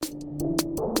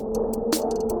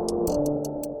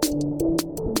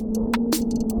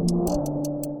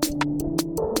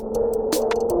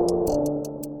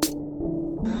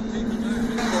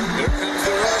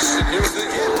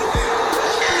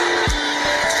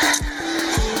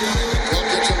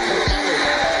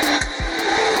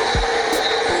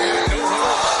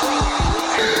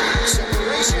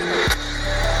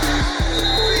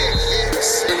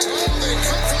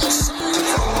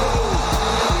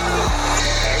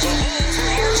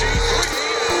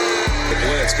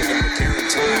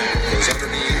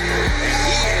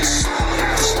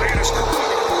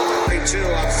2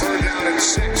 on 3rd down and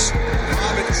 6.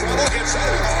 Cobb in trouble, gets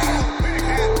out. Oh, big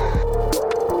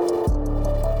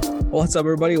hit. What's up,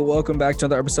 everybody? Welcome back to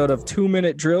another episode of 2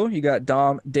 Minute Drill. You got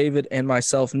Dom, David, and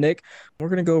myself, Nick. We're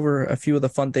going to go over a few of the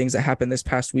fun things that happened this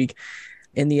past week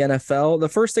in the NFL. The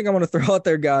first thing I want to throw out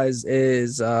there, guys,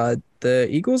 is the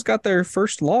Eagles got their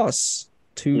first loss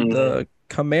to the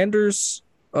Commanders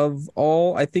of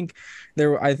all. I think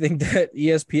that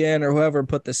ESPN or whoever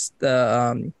put this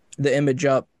the image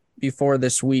up before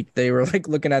this week. They were like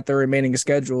looking at their remaining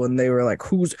schedule and they were like,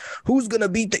 who's gonna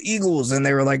beat the Eagles? And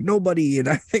they were like, nobody. And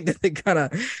I think that they kind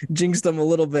of jinxed them a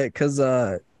little bit because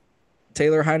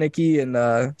Taylor Heineke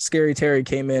and Scary Terry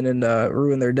came in and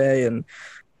ruined their day. And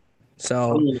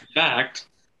so, in fact,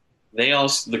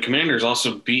 the Commanders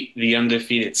also beat the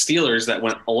undefeated Steelers that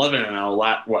went 11-0.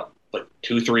 Like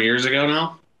 2-3 years ago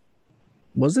now.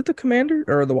 Was it the Commander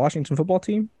or the Washington football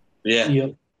team? Yeah.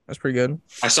 Yep. That's pretty good.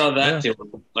 I saw that too.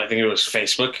 I think it was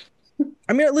Facebook.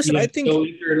 I mean, listen, I think so.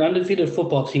 If you're an undefeated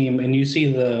football team and you see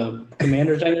the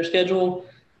Commanders on your schedule,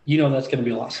 you know that's going to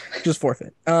be a loss. Just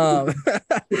forfeit. No,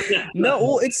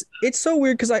 well, it's so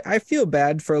weird because I feel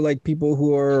bad for like people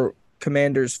who are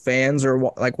Commanders fans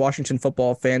or like Washington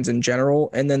football fans in general,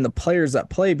 and then the players that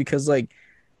play because like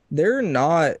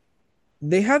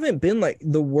they haven't been like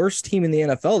the worst team in the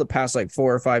NFL the past like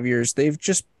 4 or 5 years. They've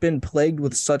just been plagued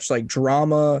with such like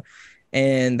drama,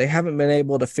 and they haven't been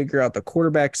able to figure out the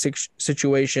quarterback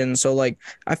situation. So like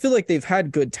I feel like they've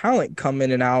had good talent come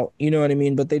in and out, you know what I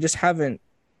mean? But they just haven't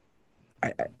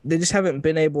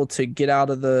been able to get out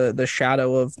of the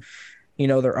shadow of, you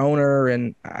know, their owner.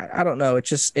 And I don't know.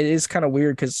 It is kind of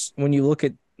weird because when you look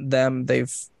at them,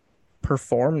 they've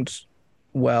performed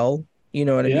well, you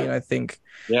know what I mean? I think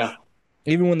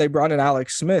even when they brought in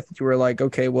Alex Smith, you were like,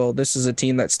 okay, well, this is a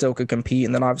team that still could compete.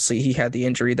 And then obviously he had the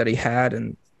injury that he had,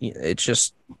 and it's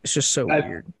just so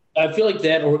weird. I feel like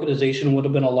that organization would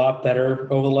have been a lot better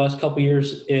over the last couple of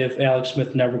years if Alex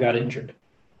Smith never got injured.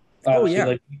 Obviously,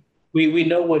 like we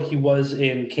know what he was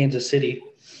in Kansas City.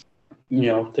 You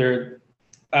know,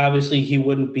 obviously he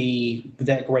wouldn't be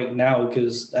that great now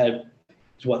because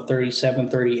he's 37,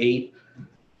 38.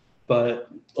 But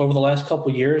over the last couple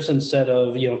of years, instead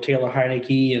of, you know, Taylor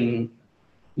Heineke and,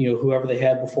 you know, whoever they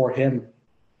had before him,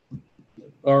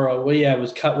 or it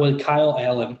was Kyle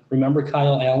Allen. Remember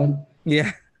Kyle Allen?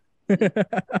 Yeah.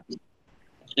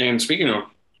 And speaking of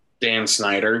Dan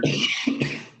Snyder,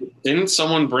 didn't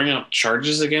someone bring up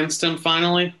charges against him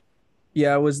finally?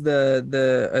 Yeah, it was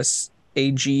the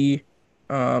AG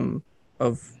of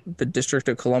the District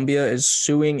of Columbia is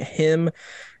suing him,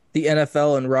 the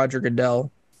NFL, and Roger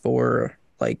Goodell for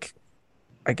like,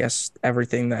 I guess,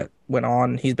 everything that went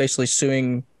on. He's basically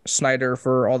suing Snyder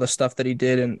for all the stuff that he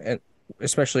did, and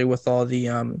especially with all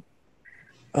the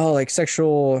like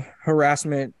sexual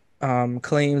harassment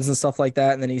claims and stuff like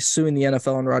that. And then he's suing the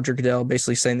NFL and Roger Goodell,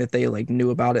 basically saying that they like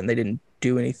knew about it and they didn't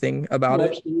do anything about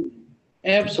it.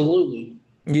 Absolutely.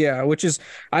 Yeah, which is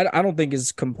I don't think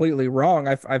is completely wrong.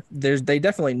 They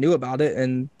definitely knew about it,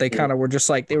 and they kind of were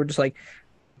just like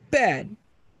bad.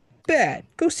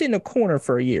 Go sit in a corner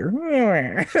for a year.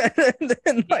 And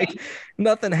then, like,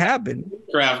 nothing happened.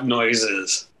 Minecraft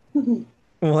noises.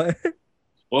 What?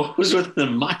 What was with the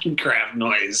Minecraft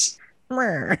noise?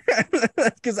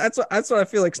 Because that's what I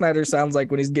feel like Snyder sounds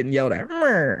like when he's getting yelled at.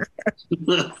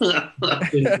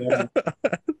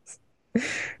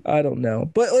 I don't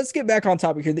know, but let's get back on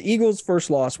topic here. The Eagles' first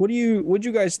loss. What'd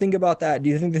you guys think about that? Do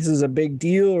you think this is a big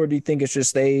deal, or do you think it's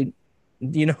just they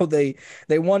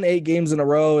won 8 games in a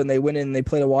row and they went in and they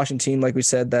played a Washington team, like we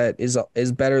said, that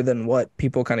is better than what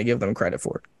people kind of give them credit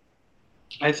for?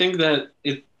 I think that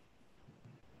is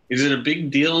it a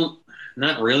big deal?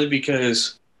 Not really,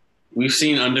 because we've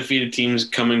seen undefeated teams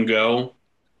come and go.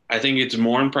 I think it's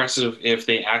more impressive if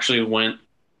they actually went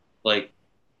like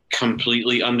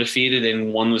completely undefeated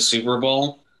and won the Super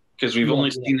Bowl, because we've only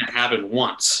seen it happen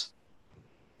once,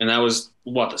 and that was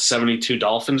the 72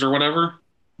 Dolphins or whatever.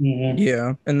 Mm-hmm.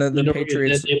 Yeah, and the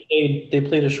Patriots. They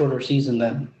played a shorter season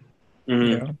then.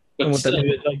 Mm-hmm. Yeah, but still,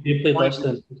 they played less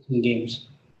than 16 games.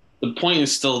 The point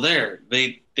is still there.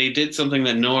 They did something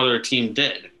that no other team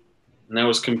did, and that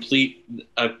was complete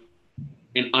not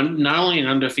only an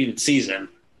undefeated season,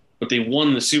 but they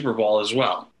won the Super Bowl as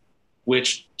well.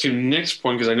 Which, to Nick's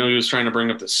point, because I know he was trying to bring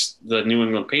up the New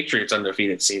England Patriots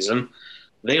undefeated season,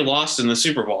 they lost in the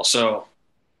Super Bowl. So,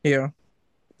 yeah.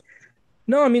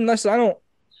 No, I mean, listen,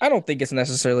 I don't think it's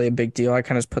necessarily a big deal. I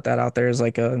kind of put that out there as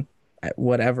like a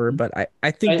whatever, but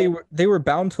I think they were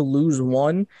bound to lose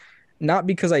one, not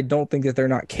because I don't think that they're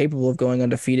not capable of going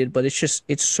undefeated, but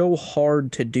it's so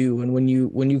hard to do. And when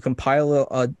you compile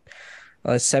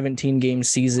a 17 game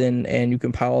season, and you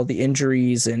compile all the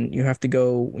injuries, and you have to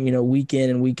go, week in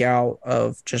and week out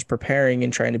of just preparing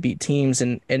and trying to beat teams.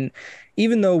 And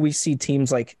even though we see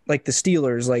teams like the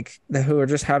Steelers, who are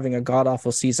just having a god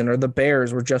awful season, or the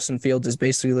Bears, where Justin Fields is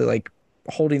basically like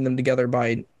holding them together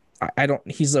by,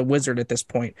 he's a wizard at this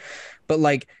point, but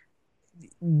like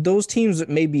those teams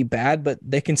may be bad, but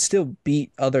they can still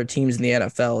beat other teams in the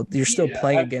NFL. You're still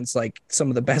playing against like some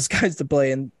of the best guys to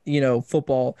play in,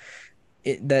 football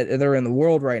that they're in the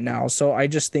world right now. So I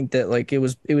just think that like it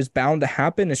was bound to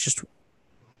happen. It's just,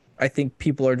 I think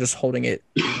people are just holding it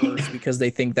worse because they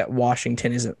think that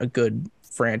Washington isn't a good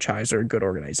franchise or a good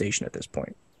organization at this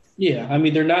point. Yeah, I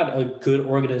mean, they're not a good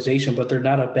organization, but they're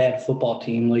not a bad football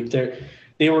team. Like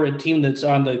they were a team that's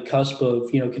on the cusp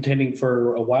of, contending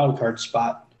for a wild card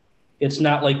spot. It's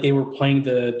not like they were playing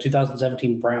the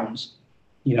 2017 Browns.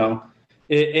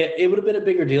 It would have been a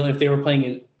bigger deal if they were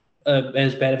playing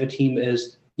as bad of a team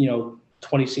as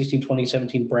 2016,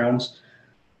 2017 Browns.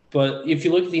 But if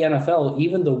you look at the NFL,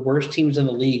 even the worst teams in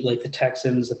the league, like the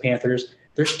Texans, the Panthers,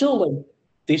 they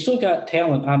still got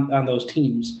talent on those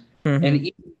teams. Mm-hmm. And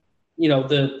even,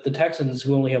 the Texans,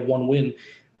 who only have one win,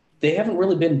 they haven't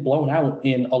really been blown out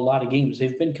in a lot of games.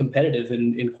 They've been competitive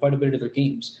in quite a bit of their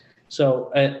games.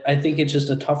 So I think it's just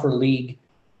a tougher league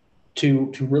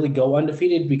to really go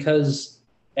undefeated because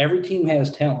every team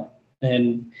has talent.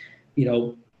 And,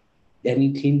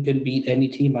 any team can beat any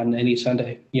team on any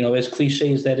Sunday. As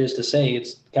cliche as that is to say,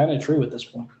 it's kind of true at this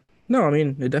point. No, I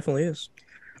mean, it definitely is.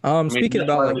 Speaking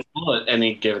about like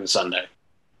any given Sunday.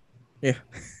 Yeah.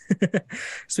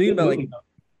 Speaking about like,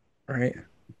 right.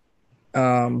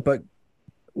 But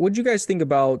what'd you guys think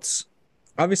about,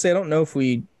 obviously, I don't know if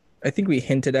I think we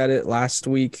hinted at it last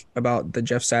week about the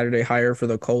Jeff Saturday hire for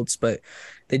the Colts, but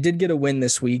they did get a win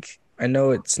this week. I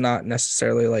know it's not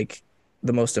necessarily like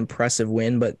the most impressive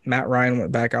win, but Matt Ryan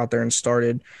went back out there and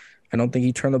started. I don't think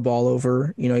he turned the ball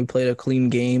over. He played a clean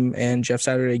game, and Jeff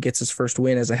Saturday gets his first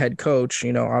win as a head coach,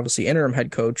 obviously interim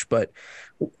head coach. But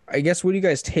I guess, what do you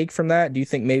guys take from that? Do you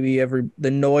think maybe the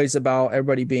noise about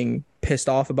everybody being pissed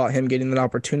off about him getting an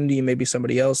opportunity and maybe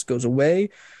somebody else goes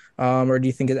away? Or do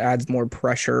you think it adds more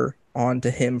pressure onto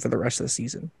him for the rest of the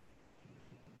season?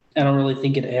 I don't really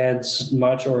think it adds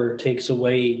much or takes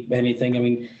away anything. I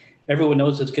mean, everyone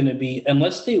knows it's going to be,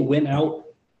 unless they win out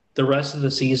the rest of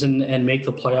the season and make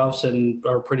the playoffs and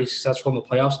are pretty successful in the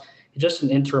playoffs, it's just an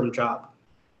interim job.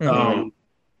 Mm-hmm.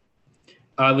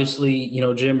 Obviously,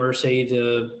 Jim Irsay,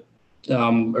 the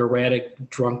erratic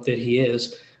drunk that he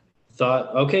is,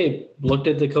 thought, okay, looked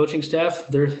at the coaching staff.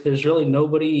 There's really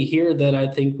nobody here that I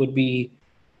think would be,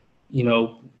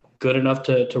 good enough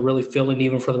to really fill in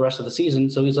even for the rest of the season.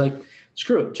 So he's like,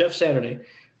 screw it, Jeff Saturday.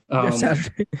 Jeff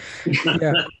Saturday.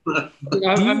 Yeah.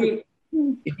 I mean,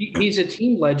 he's a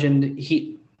team legend.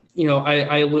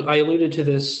 I alluded to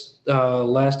this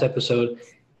last episode.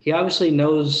 He obviously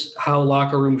knows how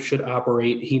locker rooms should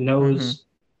operate. He knows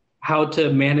how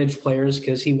to manage players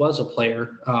because he was a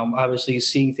player. Obviously,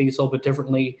 seeing things a little bit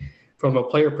differently from a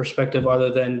player perspective,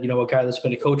 other than a guy that's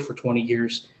been a coach for 20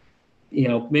 years.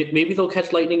 Maybe they'll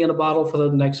catch lightning in a bottle for the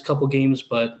next couple games,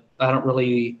 but I don't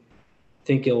really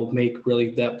think it'll make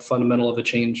really that fundamental of a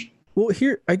change. Well,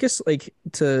 here, I guess, like,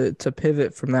 to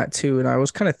pivot from that too, and I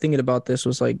was kind of thinking about this,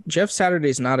 was like, Jeff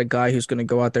Saturday's not a guy who's going to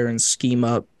go out there and scheme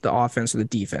up the offense or the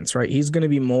defense, right? He's going to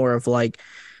be more of like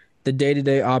the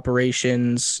day-to-day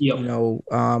operations,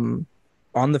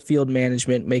 on the field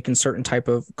management, making certain type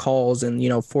of calls and,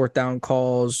 fourth down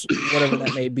calls, whatever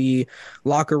that may be,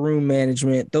 locker room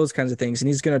management, those kinds of things. And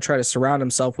he's going to try to surround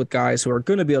himself with guys who are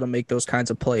going to be able to make those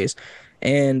kinds of plays.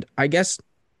 And I guess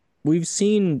we've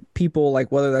seen people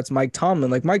like, whether that's Mike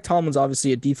Tomlin, like Mike Tomlin's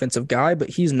obviously a defensive guy, but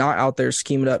he's not out there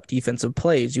scheming up defensive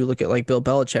plays. You look at like Bill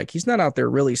Belichick, he's not out there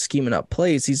really scheming up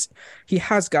plays. He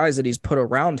has guys that he's put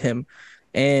around him.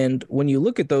 And when you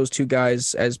look at those two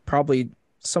guys as probably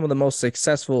some of the most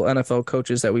successful NFL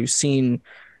coaches that we've seen,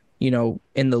 in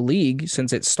the league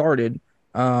since it started,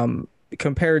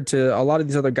 compared to a lot of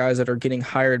these other guys that are getting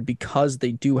hired because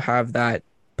they do have that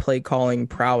play calling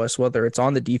prowess, whether it's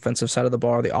on the defensive side of the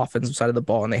ball or the offensive side of the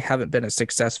ball, and they haven't been as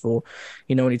successful.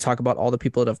 When you talk about all the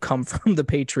people that have come from the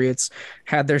Patriots,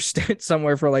 had their stint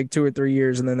somewhere for like 2 or 3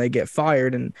 years, and then they get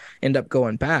fired and end up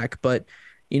going back. But,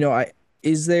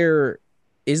 is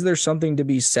there something to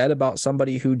be said about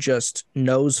somebody who just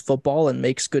knows football and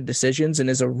makes good decisions and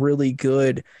is a really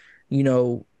good,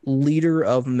 leader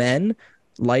of men,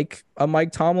 like a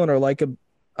Mike Tomlin or like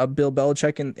a Bill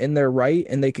Belichick in their right,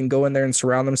 and they can go in there and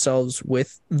surround themselves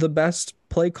with the best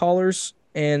play callers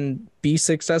and be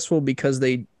successful because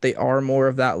they are more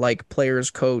of that like players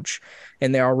coach,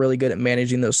 and they are really good at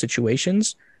managing those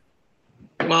situations?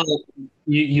 Well,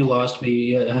 You lost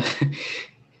me.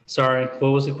 Sorry, what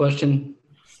was the question?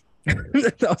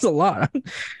 That was a lot.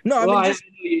 No, I Well,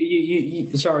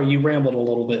 mean, just sorry, you rambled a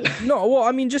little bit. no. Well,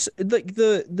 I mean, just like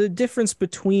the difference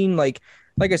between like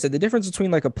I said, the difference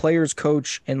between like a player's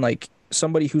coach and like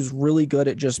somebody who's really good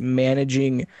at just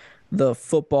managing the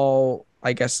football,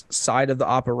 I guess, side of the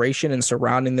operation and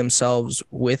surrounding themselves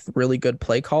with really good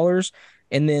play callers.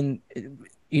 And then,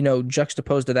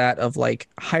 juxtaposed to that of like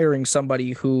hiring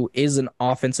somebody who is an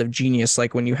offensive genius,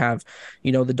 like when you have,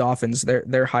 the Dolphins,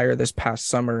 their hire this past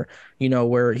summer,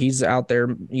 where he's out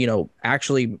there,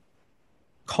 actually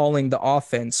calling the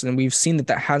offense. And we've seen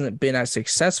that hasn't been as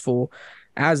successful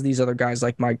as these other guys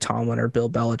like Mike Tomlin or Bill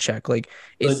Belichick. Like,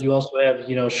 But you also have,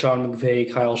 Sean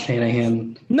McVay, Kyle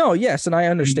Shanahan. no, yes, and I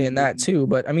understand that too.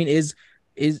 But I mean, is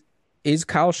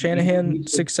Kyle Shanahan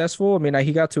successful? I mean,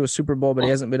 he got to a Super Bowl, but he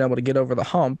hasn't been able to get over the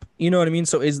hump. You know what I mean?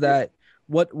 So is that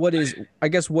what is, I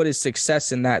guess, what is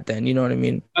success in that then? You know what I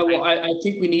mean? Well, I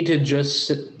think we need to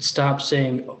just stop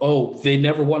saying, oh, they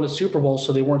never won a Super Bowl,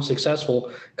 so they weren't successful.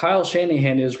 Kyle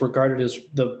Shanahan is regarded as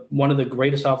one of the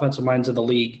greatest offensive minds in the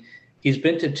league. He's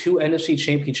been to 2 NFC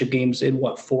championship games in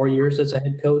 4 years as a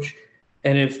head coach.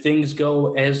 And if things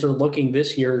go as they're looking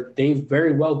this year, they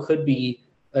very well could be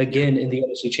again in the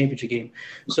NFC championship game.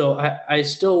 So I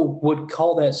still would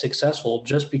call that successful.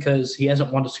 Just because he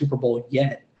hasn't won a Super Bowl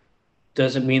yet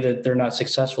doesn't mean that they're not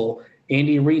successful.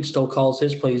 Andy Reid still calls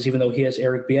his plays, even though he has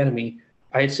Eric Bieniemy.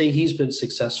 I'd say he's been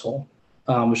successful.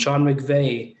 Sean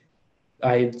McVay,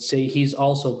 I'd say he's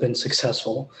also been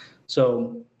successful.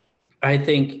 So I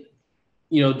think,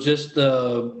 just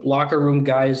the locker room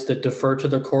guys that defer to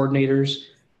their coordinators,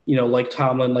 like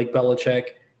Tomlin, like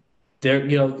Belichick,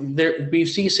 we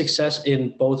see success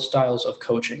in both styles of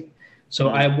coaching. So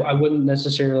I wouldn't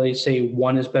necessarily say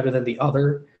one is better than the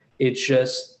other.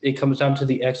 It comes down to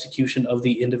the execution of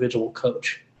the individual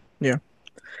coach. Yeah.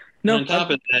 No. On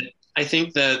top of that, I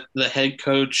think that the head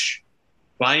coach,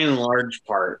 by and large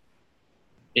part,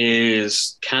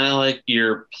 is kind of like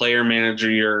your player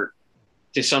manager.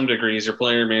 To some degrees, your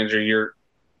player manager.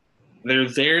 They're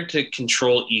there to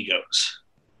control egos,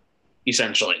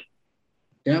 essentially.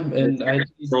 Yeah, and I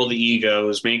control the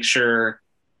egos, make sure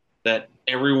that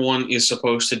everyone is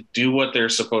supposed to do what they're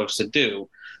supposed to do.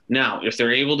 Now, if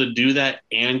they're able to do that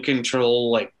and control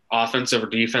like offensive or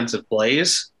defensive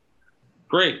plays,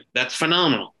 great. That's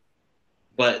phenomenal.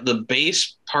 But the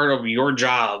base part of your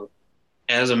job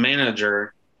as a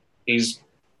manager is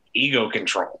ego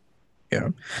control. Yeah.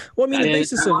 Well, I mean, the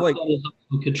basis of like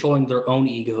controlling their own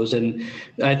egos. And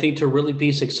I think to really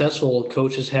be successful,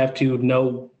 coaches have to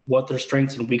know what their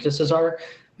strengths and weaknesses are.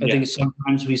 I think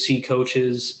sometimes we see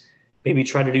coaches maybe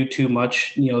try to do too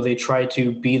much. They try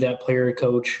to be that player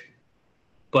coach,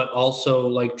 but also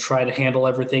like try to handle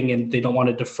everything, and they don't want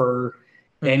to defer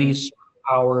any sort of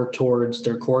power towards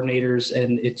their coordinators,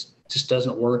 and it just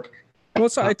doesn't work. Well,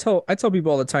 so I tell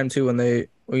people all the time too, when they,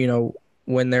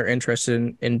 when they're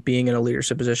interested in being in a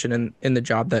leadership position in the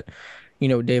job that,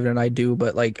 David and I do.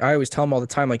 But like, I always tell them all the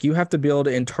time, like, you have to be able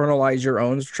to internalize your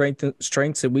own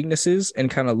strengths and weaknesses and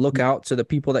kind of look out to the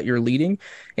people that you're leading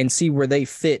and see where they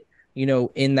fit,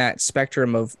 in that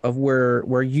spectrum of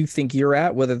where you think you're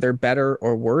at, whether they're better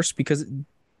or worse, because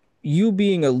you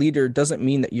being a leader doesn't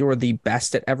mean that you're the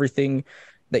best at everything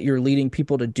that you're leading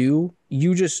people to do.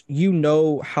 You just,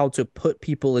 how to put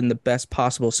people in the best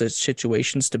possible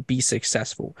situations to be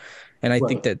successful. And I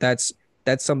think that that's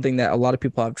something that a lot of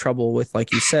people have trouble with,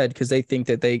 like you said, because they think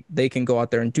that they can go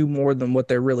out there and do more than what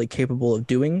they're really capable of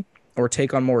doing, or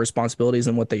take on more responsibilities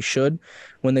than what they should,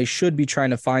 when they should be trying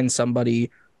to find somebody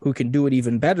who can do it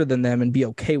even better than them and be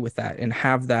okay with that and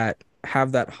have that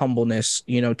humbleness,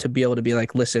 to be able to be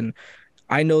like, listen,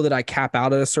 I know that I cap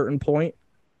out at a certain point,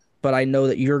 but I know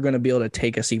that you're going to be able to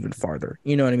take us even farther.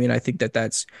 You know what I mean? I think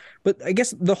that's, but I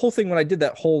guess the whole thing, when I did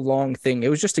that whole long thing, it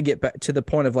was just to get back to the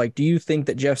point of like, do you think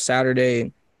that Jeff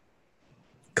Saturday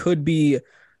could be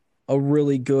a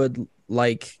really good,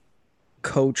 like,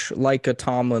 coach, like a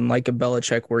Tomlin, like a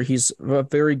Belichick, where he's a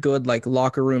very good, like,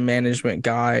 locker room management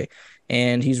guy,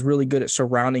 and he's really good at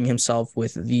surrounding himself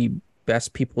with the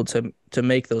best people to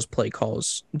make those play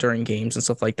calls during games and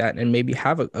stuff like that, and maybe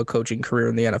have a coaching career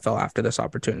in the NFL after this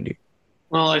opportunity?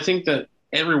 Well, I think that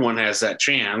everyone has that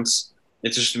chance.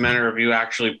 It's just a matter of you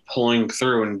actually pulling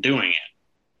through and doing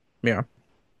it. Yeah.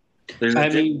 There's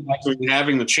between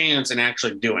having the chance and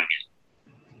actually doing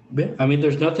it. I mean,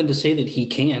 there's nothing to say that he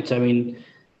can't. I mean,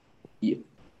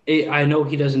 I know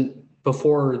he doesn't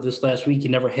before this last week, he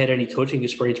never had any coaching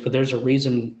experience, but there's a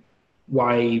reason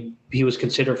why he was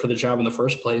considered for the job in the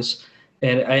first place.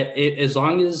 And as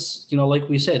long as, like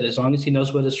we said, as long as he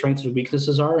knows what his strengths and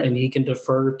weaknesses are and he can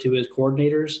defer to his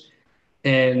coordinators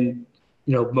and,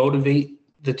 motivate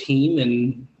the team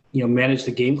and, manage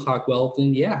the game clock well,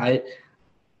 then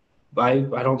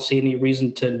I don't see any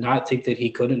reason to not think that he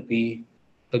couldn't be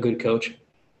a good coach.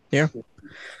 Yeah.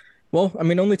 Well, I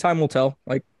mean, only time will tell.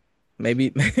 Like maybe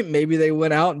they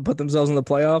went out and put themselves in the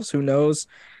playoffs. Who knows?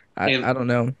 I don't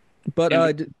know. But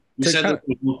besides,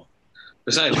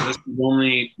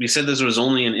 we said this was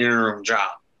only an interim job.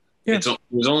 Yeah. It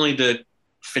was only to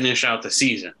finish out the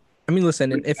season. I mean,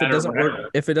 listen, and if it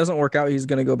doesn't work out, he's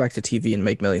going to go back to TV and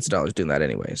make millions of dollars doing that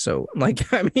anyway. So,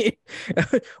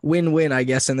 win-win, I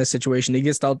guess, in this situation. He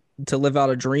gets to live out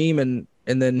a dream, and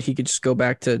then he could just go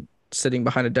back to sitting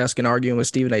behind a desk and arguing with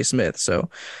Stephen A. Smith. So,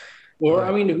 or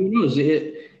who knows?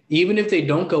 Even if they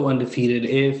don't go undefeated,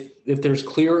 if there's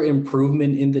clear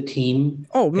improvement in the team.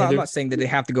 Oh, no, I'm not saying that they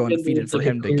have to go undefeated for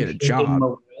him to get a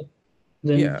job.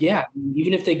 Then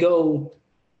even if they go.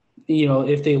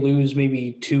 If they lose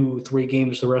maybe 2-3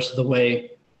 games the rest of the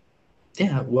way,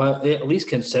 at least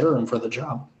consider him for the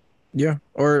job. Yeah.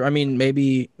 Or, I mean,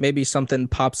 maybe something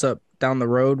pops up down the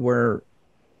road where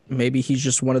maybe he's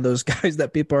just one of those guys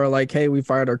that people are like, hey, we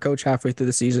fired our coach halfway through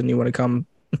the season. You want to come,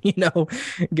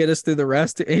 get us through the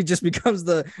rest? He just becomes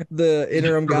the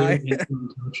interim guy.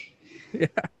 Yeah.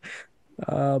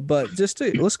 But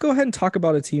let's go ahead and talk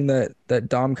about a team that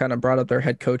Dom kind of brought up, their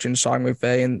head coach in Sean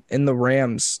McVay and in the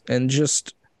Rams, and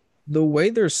just the way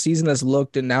their season has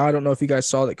looked. And now I don't know if you guys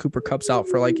saw that Cooper Kupp's out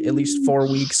for like at least 4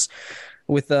 weeks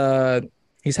with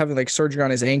he's having like surgery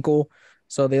on his ankle.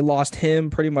 So they lost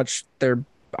him, pretty much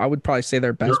I would probably say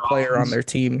their best player on their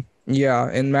team.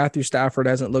 Yeah. And Matthew Stafford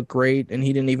hasn't looked great, and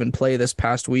he didn't even play this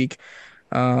past week.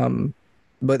 But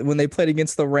when they played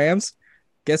against the Rams,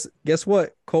 Guess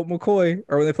what? Colt McCoy,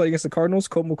 or when they played against the Cardinals,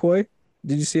 Colt McCoy,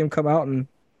 did you see him come out and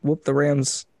whoop the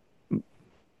Rams'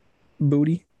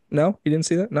 booty? No? You didn't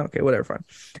see that? No? Okay, whatever, fine.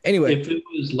 Anyway. If it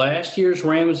was last year's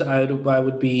Rams, I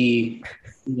would be,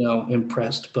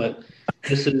 impressed. But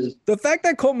this is... The fact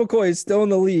that Colt McCoy is still in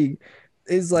the league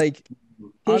is like...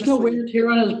 There's no wear and tear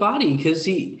on his body because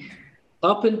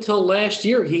up until last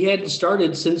year, he hadn't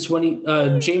started since when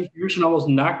James Pearson almost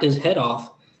knocked his head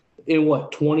off. In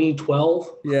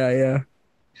 2012? Yeah.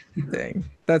 Dang.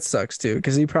 That sucks too,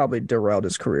 because he probably derailed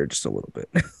his career just a little bit.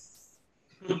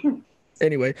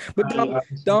 Anyway, but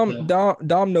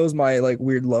Dom knows my like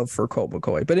weird love for Colt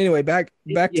McCoy. But anyway, back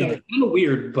to kind of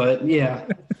weird, but yeah.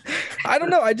 I don't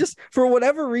know. I just, for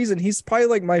whatever reason, he's probably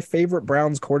like my favorite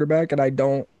Browns quarterback, and I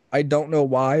don't know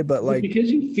why, but like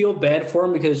because you feel bad for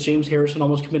him because James Harrison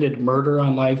almost committed murder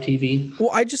on live TV. Well,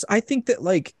 I think that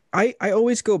like I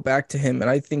always go back to him,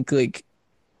 and I think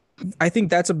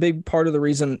that's a big part of the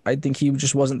reason I think he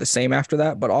just wasn't the same after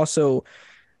that. But also,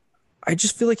 I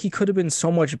just feel like he could have been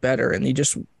so much better, and he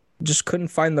just couldn't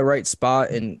find the right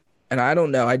spot. And I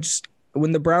don't know.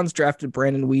 When the Browns drafted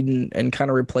Brandon Weeden and kind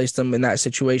of replaced him in that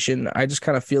situation, I just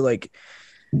kind of feel like,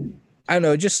 I don't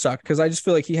know, it just sucked because I just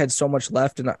feel like he had so much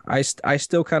left. And I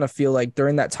still kind of feel like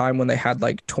during that time when they had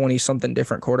like 20 something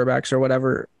different quarterbacks or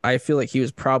whatever, I feel like he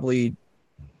was probably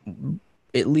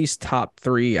at least top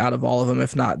 3 out of all of them,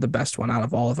 if not the best one out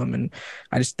of all of them. And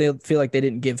I just feel like they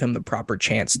didn't give him the proper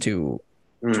chance to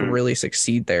really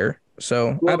succeed there.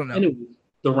 So I don't know. Anyway,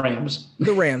 the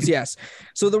Rams, yes.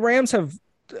 So the Rams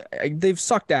they've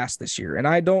sucked ass this year. And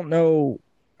I don't know.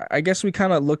 I guess we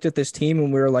kind of looked at this team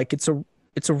and we were like, it's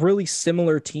a really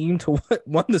similar team to what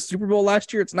won the Super Bowl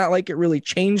last year. It's not like it really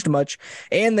changed much.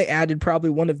 And they added probably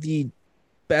one of the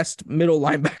best middle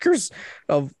linebackers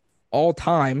of all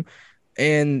time.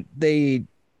 And they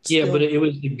but it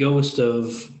was the ghost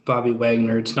of Bobby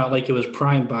Wagner. It's not like it was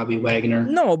prime Bobby Wagner.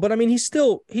 No, but I mean, he's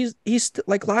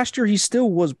like last year, he still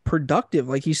was productive.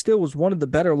 Like he still was one of the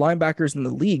better linebackers in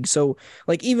the league. So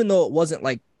like, even though it wasn't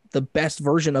like the best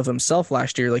version of himself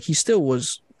last year, like he still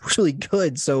was really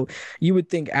good. So you would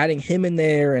think adding him in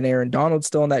there and Aaron Donald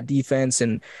still on that defense,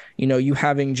 and you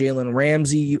having Jalen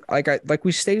Ramsey, like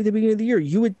we stated at the beginning of the year,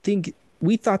 you would think,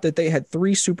 we thought that they had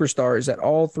 3 superstars at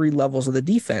all 3 levels of the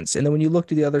defense. And then when you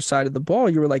looked at the other side of the ball,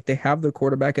 you were like, they have the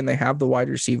quarterback and they have the wide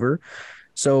receiver.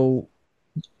 So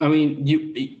I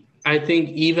mean, I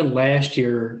think even last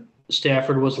year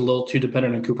Stafford was a little too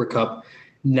dependent on Cooper Kupp.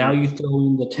 Now you throw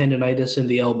in the tendonitis in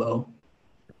the elbow.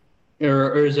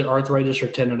 Or is it arthritis or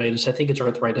tendonitis? I think it's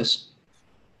arthritis.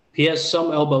 He has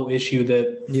some elbow issue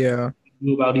that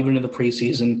knew about even in the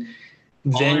preseason.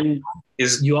 Then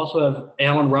you also have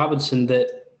Allen Robinson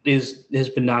that has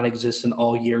been non-existent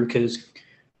all year because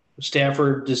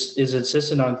Stafford just is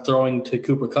insistent on throwing to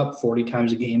Cooper Kupp 40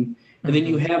 times a game. And then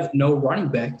you have no running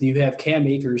back. You have Cam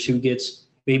Akers, who gets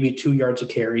maybe 2 yards a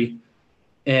carry,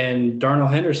 and Darnell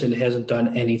Henderson hasn't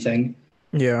done anything.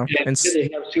 Yeah. And they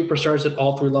have superstars at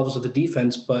all 3 levels of the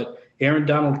defense, but Aaron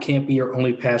Donald can't be your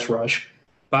only pass rush.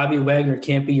 Bobby Wagner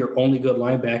can't be your only good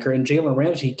linebacker, and Jalen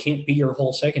Ramsey can't be your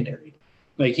whole secondary.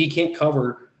 Like, he can't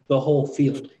cover the whole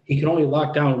field. He can only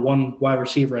lock down one wide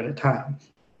receiver at a time.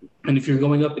 And if you're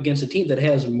going up against a team that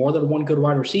has more than one good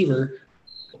wide receiver,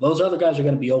 those other guys are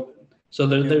going to be open. So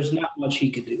there's not much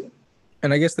he could do.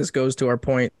 And I guess this goes to our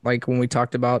point, like when we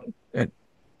talked about it,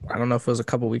 I don't know if it was a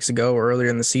couple weeks ago or earlier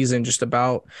in the season, just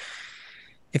about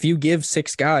if you give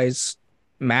 6 guys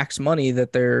max money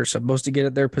that they're supposed to get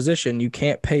at their position, you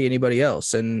can't pay anybody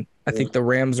else. And I think the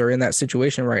Rams are in that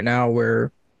situation right now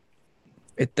where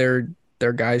their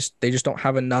guys, they just don't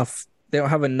have enough. They don't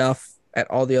have enough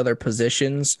at all the other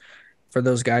positions for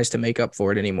those guys to make up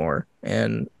for it anymore.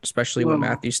 And especially when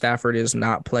Matthew Stafford is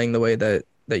not playing the way that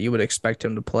you would expect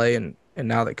him to play. And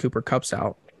now that Cooper Kupp's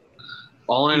out.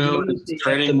 All I know is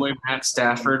trading away Matt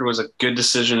Stafford was a good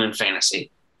decision in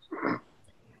fantasy.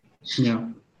 Yeah.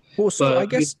 Well, so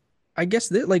I guess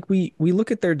that, like, we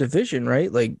look at their division,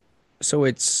 right? Like, so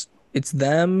it's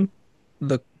them,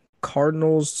 the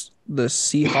Cardinals, the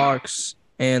Seahawks,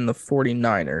 and the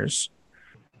 49ers.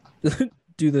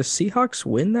 Do the Seahawks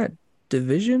win that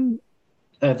division?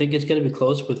 I think it's going to be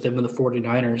close with them and the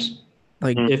 49ers.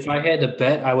 Like, if I had to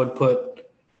bet, I would put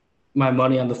my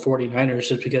money on the 49ers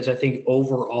just because I think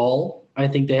overall, I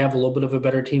think they have a little bit of a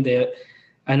better team.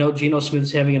 I know Geno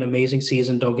Smith's having an amazing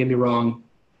season. Don't get me wrong.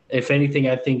 If anything,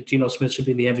 I think Geno Smith should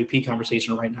be in the MVP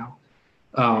conversation right now.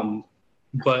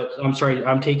 But I'm sorry,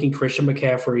 I'm taking Christian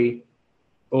McCaffrey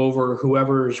over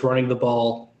whoever's running the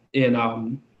ball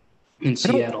in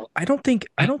Seattle. I don't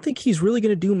think he's really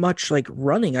going to do much like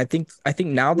running. I think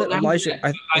now that Elijah,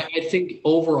 I think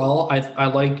overall, I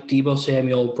like Deebo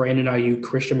Samuel, Brandon Ayuk,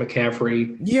 Christian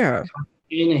McCaffrey,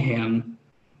 Shanahan,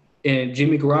 and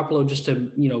Jimmy Garoppolo just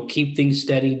to keep things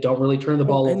steady. Don't really turn the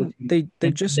ball over.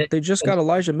 They just got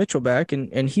Elijah Mitchell back,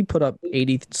 and he put up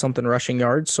 80 something rushing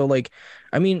yards. So like,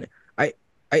 I mean,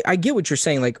 I get what you're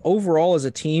saying. Like, overall as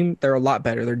a team, they're a lot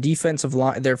better. Their defensive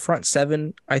line, their front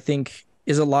seven, I think,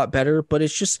 is a lot better. But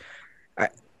it's just,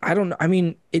 I don't know. I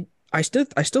mean, I still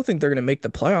think they're going to make the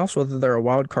playoffs, whether they're a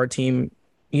wild card team.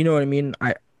 You know what I mean?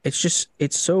 It's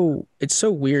so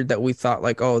weird that we thought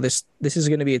like, oh, this is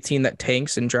going to be a team that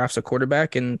tanks and drafts a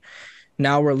quarterback, and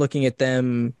now we're looking at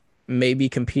them maybe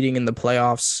competing in the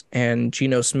playoffs and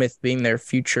Geno Smith being their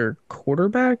future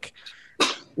quarterback,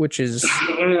 which is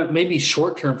maybe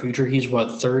short-term future. He's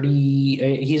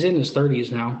 30? He's in his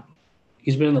 30s now.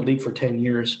 He's been in the league for 10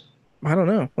 years. I don't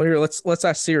know. Well, here, let's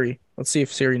ask Siri. Let's see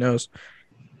if Siri knows.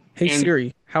 Hey,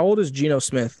 Siri, how old is Geno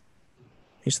Smith?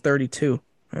 He's 32.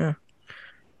 Yeah.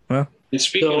 Well, and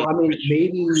speaking of,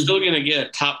 maybe we're still going to get a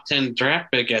top 10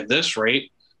 draft pick at this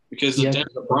rate because the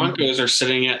Denver Broncos are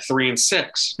sitting at 3 and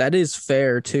 6. That is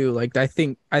fair too. Like, I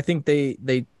think they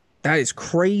that is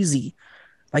crazy.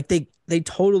 Like, they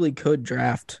totally could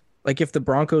draft. Like, if the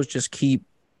Broncos just keep,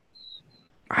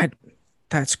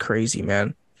 that's crazy,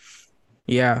 man.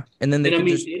 Yeah, and then they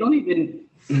don't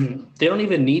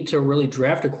even need to really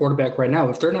draft a quarterback right now.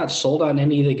 If they're not sold on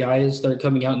any of the guys that are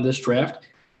coming out in this draft,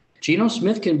 Geno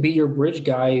Smith can be your bridge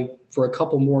guy for a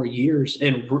couple more years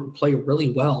and play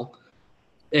really well.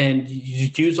 And you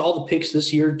use all the picks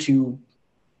this year to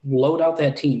load out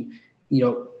that team,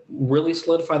 really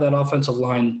solidify that offensive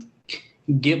line,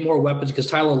 get more weapons, because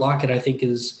Tyler Lockett, I think,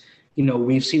 is,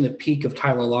 we've seen the peak of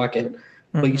Tyler Lockett.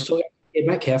 But you still got to get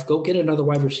Metcalf. Go get another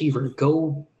wide receiver.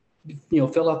 Go,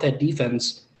 fill out that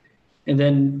defense. And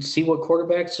then see what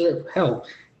quarterbacks are. Hell,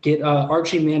 get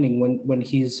Archie Manning when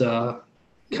he's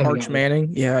Arch Manning?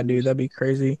 Yeah, dude, that'd be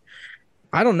crazy.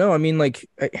 I don't know. I mean, like,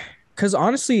 because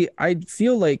honestly, I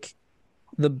feel like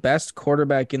the best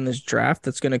quarterback in this draft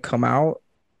that's going to come out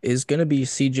is going to be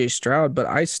C.J. Stroud. But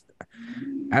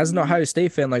as an Ohio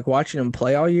State fan, like, watching him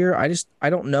play all year, I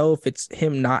don't know if it's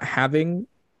him not having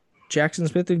Jackson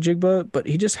Smith-Njigba, but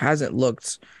he just hasn't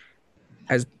looked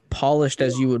as polished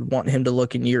as you would want him to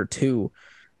look in year 2.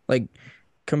 Like,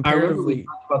 comparatively, I remember we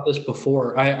talked about this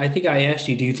before. I think I asked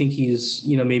you, do you think he's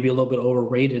maybe a little bit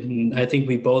overrated? And I think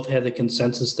we both had the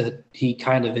consensus that he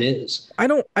kind of is. I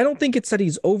don't think it's that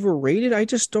he's overrated. I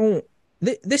just don't.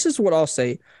 This is what I'll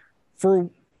say. For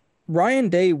Ryan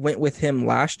Day went with him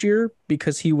last year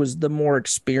because he was the more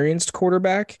experienced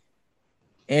quarterback,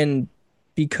 and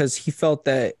because he felt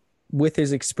that with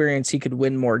his experience he could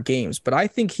win more games. But I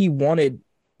think he wanted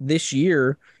this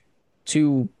year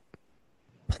to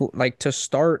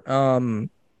start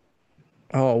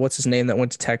Oh, what's his name that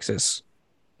went to Texas?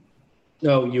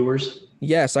 No, Ewers.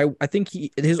 Yes, I think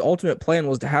his ultimate plan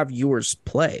was to have Ewers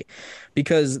play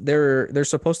because they're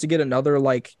supposed to get another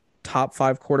like top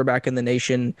 5 quarterback in the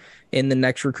nation in the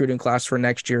next recruiting class for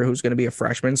next year who's going to be a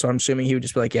freshman. So I'm assuming he would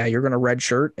just be like, yeah, you're going to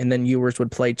redshirt, and then Ewers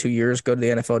would play 2 years, go to the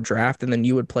NFL draft, and then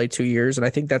you would play 2 years. And I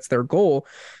think that's their goal.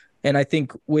 And I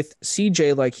think with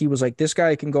CJ, like he was like, this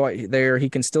guy can go out there, he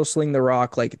can still sling the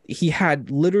rock. Like he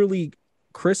had literally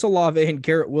Chris Olave and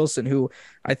Garrett Wilson, who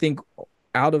I think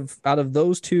out of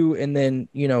those two, and then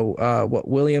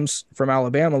Williams from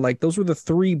Alabama, like those were the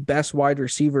 3 best wide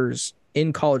receivers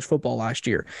in college football last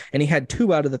year, and he had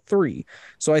 2 out of the 3.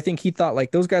 So I think he thought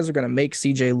like those guys are going to make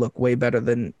CJ look way better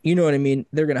than, you know what I mean,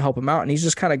 they're going to help him out, and he's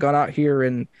just kind of gone out here,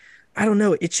 and I don't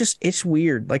know, it's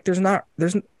weird. Like there's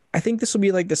I think this will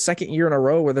be like the second year in a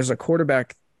row where there's a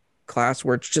quarterback class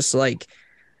where it's just like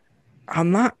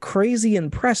I'm not crazy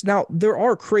impressed. Now there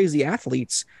are crazy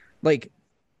athletes, like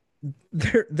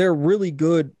they're really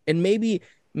good, and maybe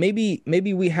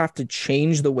we have to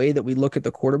change the way that we look at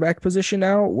the quarterback position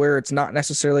now, where it's not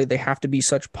necessarily they have to be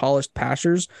such polished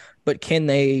passers, but can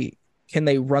they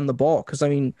run the ball? Because I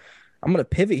mean, I'm going to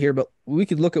pivot here, but we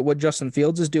could look at what Justin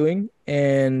Fields is doing,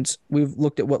 and we've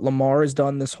looked at what Lamar has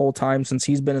done this whole time since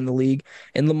he's been in the league.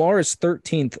 And Lamar is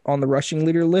 13th on the rushing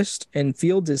leader list, and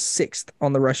Fields is 6th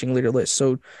on the rushing leader list.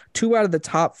 So 2 out of the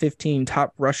top 15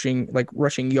 top rushing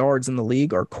yards in the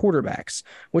league are quarterbacks,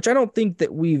 which I don't think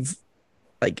that we've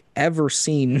like ever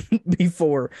seen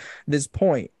before this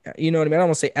point. You know what I mean? I don't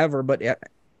want to say ever, but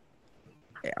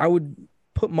I would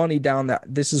put money down that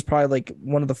this is probably like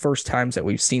one of the first times that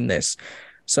we've seen this.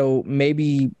 So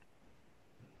maybe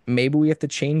we have to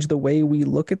change the way we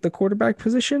look at the quarterback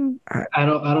position. I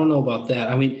don't know about that.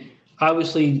 I mean,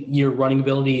 obviously your running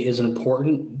ability is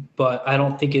important, but I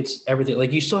don't think it's everything.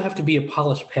 Like you still have to be a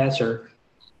polished passer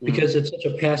because it's such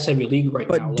a pass heavy league right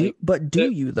now.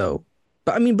 Do you though?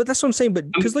 But I mean, that's what I'm saying.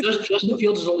 But because Justin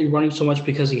Fields is only running so much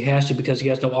because he has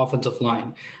no offensive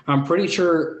line. I'm pretty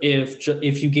sure if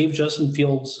you gave Justin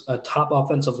Fields a top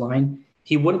offensive line,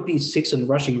 he wouldn't be 6th in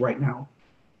rushing right now.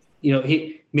 You know,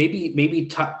 he maybe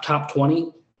top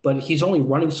 20, but he's only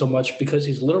running so much because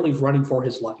he's literally running for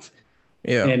his life.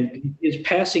 Yeah, and his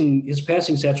passing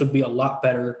stats would be a lot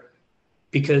better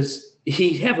because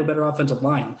he'd have a better offensive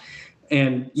line,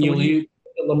 and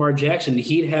Lamar Jackson,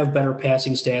 he'd have better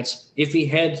passing stats if he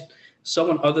had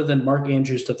someone other than Mark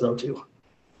Andrews to throw to.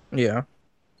 Yeah.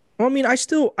 Well, I mean, I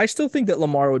still think that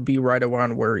Lamar would be right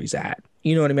around where he's at.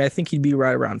 You know what I mean? I think he'd be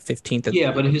right around 15th.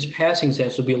 Yeah, but his passing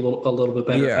stats would be a little bit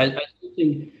better. Yeah. I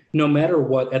think no matter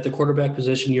what, at the quarterback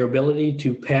position, your ability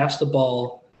to pass the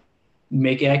ball,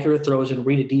 make accurate throws, and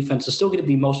read a defense is still going to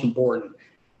be most important.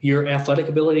 Your athletic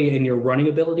ability and your running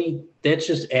ability, that's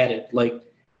just added. Like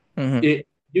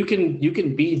You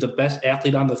can be the best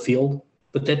athlete on the field,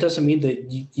 but that doesn't mean that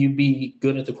you'd be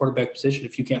good at the quarterback position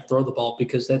if you can't throw the ball,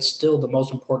 because that's still the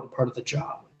most important part of the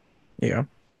job. Yeah.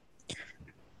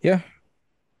 Yeah,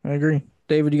 I agree.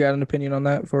 David, you got an opinion on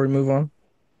that before we move on?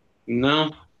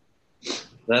 No.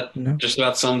 Just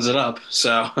about sums it up.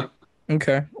 So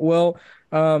okay. Well,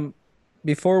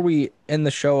 before we end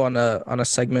the show on a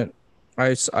segment, I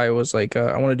was like,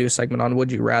 I want to do a segment on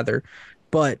Would You Rather,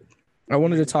 but I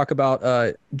wanted to talk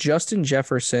about Justin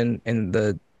Jefferson and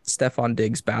the Stefon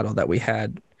Diggs battle that we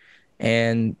had,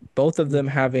 and both of them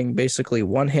having basically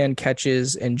one-hand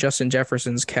catches, and Justin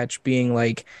Jefferson's catch being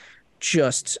like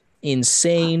just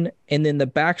insane. And then the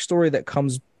backstory that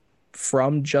comes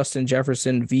from Justin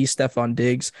Jefferson v. Stefon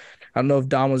Diggs. I don't know if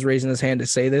Dom was raising his hand to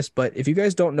say this, but if you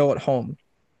guys don't know at home,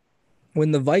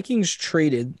 when the Vikings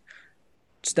traded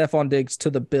Stefon Diggs to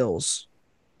the Bills,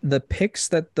 the picks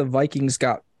that the Vikings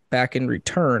got back in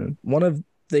return,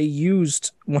 they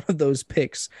used one of those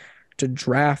picks to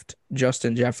draft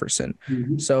Justin Jefferson.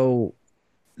 Mm-hmm. So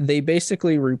they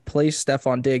basically replaced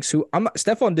Stefon Diggs,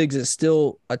 Stefon Diggs is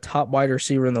still a top wide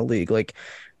receiver in the league. Like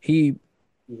he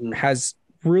has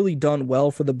really done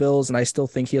well for the Bills, and I still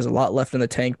think he has a lot left in the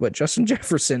tank, but Justin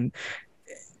Jefferson,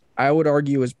 I would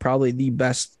argue, is probably the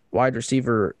best wide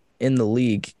receiver in the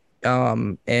league.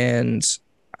 And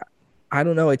I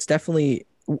don't know, it's definitely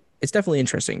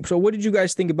interesting. So what did you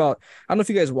guys think about, I don't know if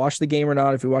you guys watched the game or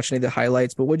not, if you watched any of the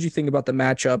highlights, but what did you think about the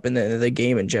matchup and the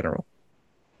game in general?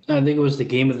 I think it was the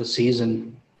game of the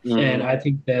season. Mm-hmm. And I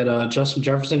think that Justin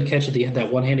Jefferson catch at the end,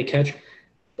 that one-handed catch,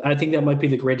 I think that might be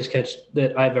the greatest catch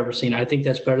that I've ever seen. I think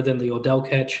that's better than the Odell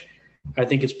catch. I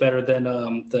think it's better than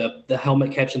the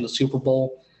helmet catch in the Super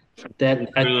Bowl. That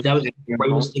was the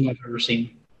greatest thing I've ever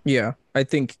seen. Yeah, I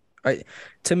think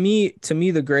to me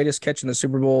the greatest catch in the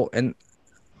Super Bowl, and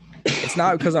It's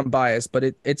not because I'm biased, but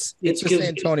it's the San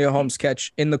Antonio Holmes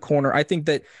catch in the corner. I think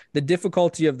that the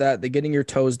difficulty of that, the getting your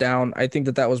toes down, I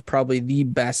think that was probably the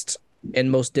best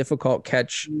and most difficult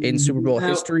catch in Super Bowl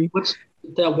history. What's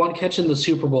that one catch in the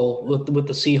Super Bowl with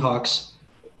the Seahawks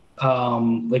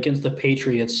against the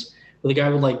Patriots, where the guy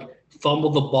would like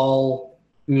fumble the ball,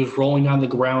 he was rolling on the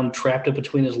ground, trapped it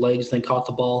between his legs, then caught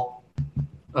the ball.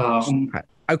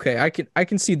 Okay, I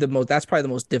can see that's probably the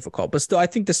most difficult, but still, I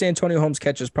think the San Antonio Holmes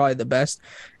catch is probably the best.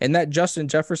 And that Justin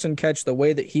Jefferson catch, the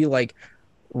way that he like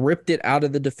ripped it out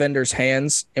of the defender's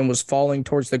hands and was falling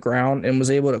towards the ground and was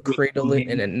able to cradle it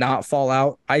and it not fall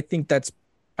out. I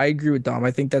agree with Dom.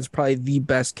 I think that's probably the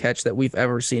best catch that we've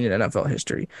ever seen in NFL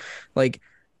history. Like,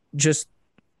 just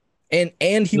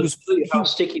and he was how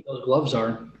sticky those gloves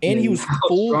are, and he was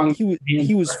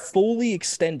fully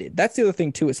extended. That's the other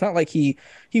thing too. It's not like he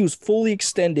was fully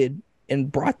extended and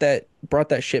brought that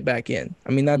shit back in.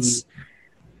 I mean,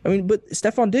 but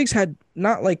Stephon Diggs had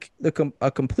not like a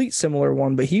complete similar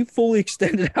one, but he fully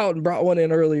extended out and brought one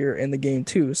in earlier in the game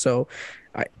too. So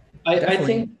I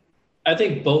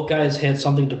think both guys had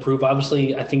something to prove.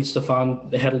 Obviously, I think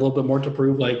Stephon had a little bit more to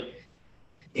prove. Like,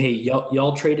 hey,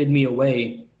 y'all traded me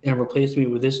away and replaced me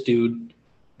with this dude.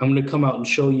 I'm going to come out and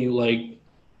show you, like,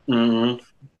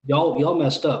 y'all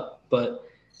messed up. But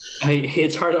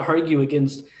it's hard to argue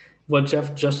against what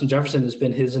Justin Jefferson has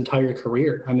been his entire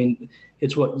career. I mean,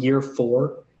 it's year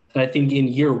 4, and I think in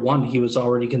year 1 he was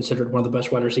already considered one of the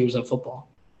best wide receivers in football.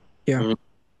 Yeah,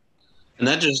 and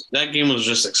that game was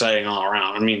just exciting all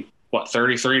around. I mean,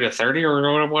 33-30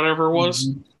 or whatever it was.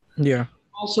 Mm-hmm. Yeah.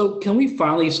 Also, can we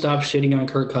finally stop shitting on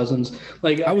Kirk Cousins?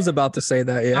 Like, I was about to say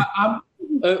that. Yeah,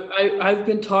 I've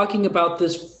been talking about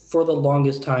this for the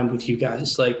longest time with you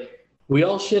guys. Like, we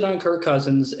all shit on Kirk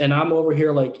Cousins, and I'm over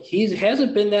here like he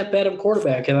hasn't been that bad of a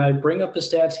quarterback. And I bring up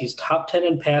his stats. He's top 10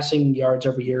 in passing yards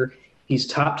every year. He's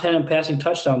top 10 in passing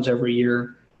touchdowns every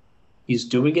year. He's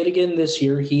doing it again this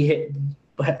year. He had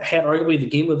arguably the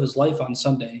game of his life on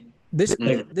Sunday. This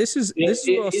is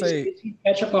what I'll say. Is he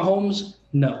Patrick Mahomes?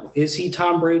 No. Is he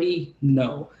Tom Brady?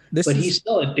 No. He's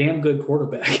still a damn good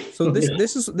quarterback. So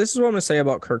this is what I'm gonna say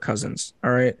about Kirk Cousins.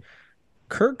 All right,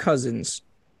 Kirk Cousins,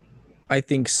 I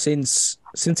think since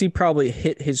he probably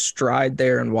hit his stride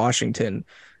there in Washington,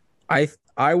 I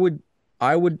would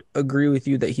agree with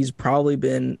you that he's probably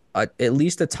been at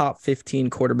least a top 15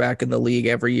 quarterback in the league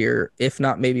every year, if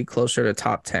not maybe closer to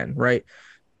top 10. Right.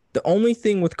 The only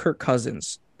thing with Kirk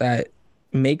Cousins that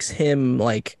makes him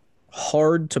like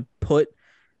hard to put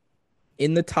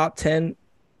in the top 10,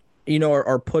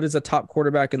 or put as a top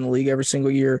quarterback in the league every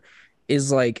single year is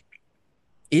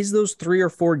those 3 or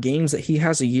 4 games that he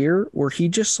has a year where he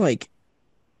just like,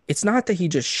 it's not that he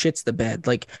just shits the bed.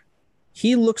 Like,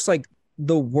 he looks like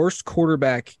the worst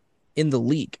quarterback in the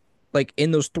league, like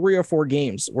in those 3 or 4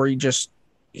 games where he just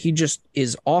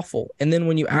is awful. And then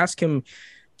when you ask him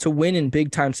to win in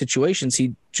big time situations,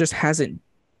 he just hasn't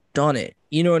done it.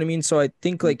 You know what I mean? So I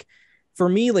think like for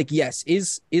me, like, yes,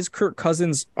 is Kirk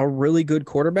Cousins a really good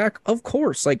quarterback? Of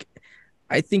course. Like,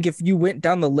 I think if you went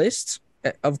down the list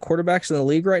of quarterbacks in the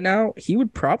league right now, he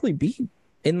would probably be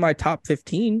in my top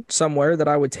 15 somewhere that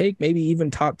I would take, maybe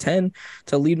even top 10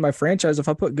 to lead my franchise. If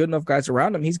I put good enough guys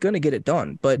around him, he's going to get it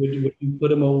done. But would you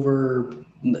put him over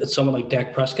someone like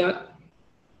Dak Prescott?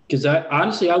 Because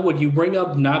honestly, I would. You bring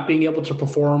up not being able to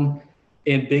perform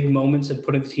in big moments and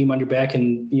putting the team on your back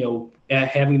and,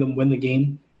 having them win the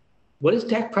game. What has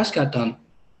Dak Prescott done?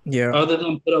 Yeah. Other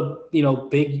than put up,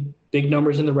 big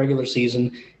numbers in the regular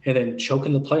season and then choke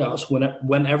in the playoffs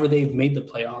whenever they've made the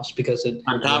playoffs because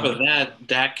on top of that,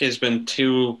 Dak has been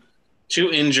too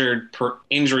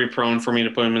injury prone for me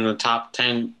to put him in the top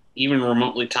 10, even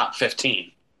remotely top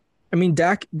 15. I mean,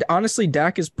 Dak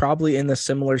is probably in the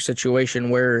similar situation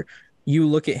where you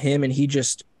look at him and he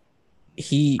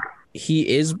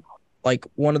is like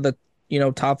one of the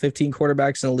top 15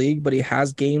 quarterbacks in the league, but he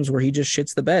has games where he just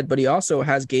shits the bed. But he also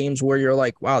has games where you're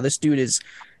like, wow, this dude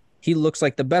he looks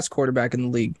like the best quarterback in the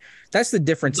league. That's the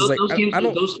difference. Those games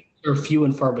are few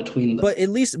and far between them. But at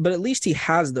least he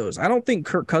has those. I don't think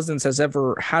Kirk Cousins has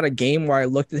ever had a game where I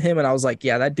looked at him and I was like,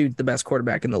 yeah, that dude's the best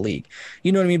quarterback in the league.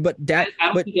 You know what I mean? But Dak,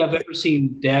 I don't think I've ever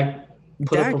seen Dak.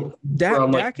 Dak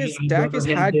has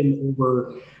had.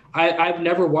 I've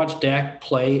never watched Dak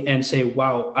play and say,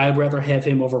 wow, I'd rather have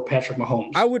him over Patrick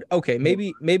Mahomes. I would. Okay,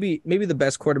 maybe the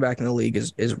best quarterback in the league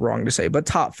is wrong to say, but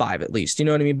top 5 at least. You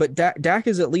know what I mean? But Dak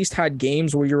has at least had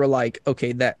games where you're like,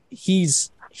 okay, that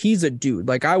he's a dude.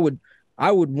 Like I would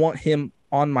want him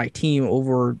on my team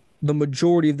over the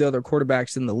majority of the other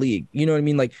quarterbacks in the league. You know what I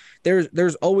mean? Like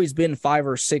there's always been 5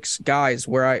 or 6 guys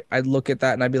where I'd look at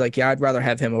that and I'd be like, yeah, I'd rather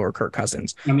have him over Kirk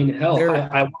Cousins. I mean, hell,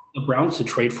 I want the Browns to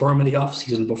trade for him in the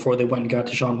offseason before they went and got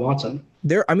Deshaun Watson.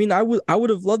 I would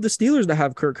have loved the Steelers to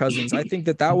have Kirk Cousins. I think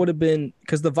that would have been,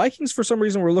 because the Vikings for some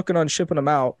reason were looking on shipping him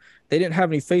out. They didn't have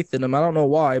any faith in him. I don't know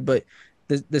why, but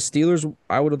the Steelers,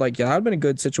 I would have that would have been a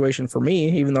good situation for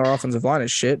me, even though our offensive line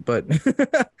is shit. But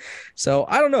so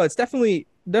I don't know. It's definitely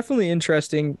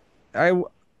interesting. I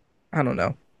don't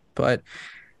know, but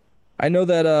I know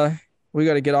that we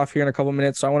got to get off here in a couple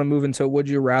minutes, so I want to move into Would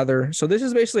You Rather. So this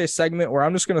is basically a segment where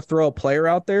I'm just going to throw a player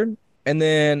out there, and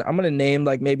then I'm going to name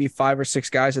like maybe 5 or 6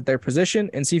 guys at their position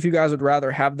and see if you guys would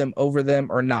rather have them over them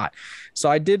or not. So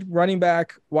I did running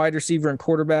back, wide receiver, and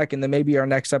quarterback, and then maybe our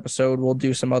next episode we'll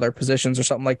do some other positions or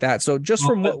something like that. So just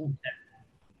from what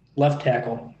left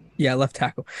tackle. Yeah, left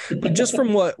tackle. But just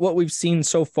from what we've seen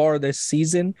so far this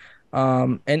season,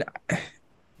 and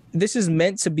this is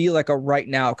meant to be like a right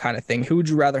now kind of thing. Who would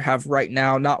you rather have right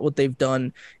now? Not what they've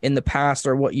done in the past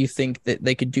or what you think that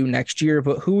they could do next year,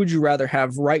 but who would you rather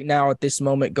have right now at this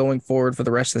moment going forward for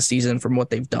the rest of the season from what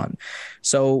they've done?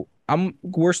 So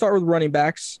we're starting with running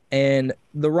backs, and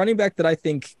the running back that I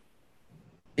think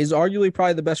is arguably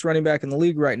probably the best running back in the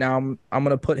league right now. I'm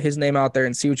going to put his name out there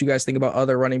and see what you guys think about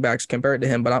other running backs compared to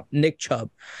him, but I'm Nick Chubb.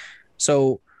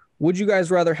 So would you guys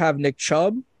rather have Nick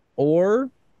Chubb or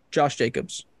Josh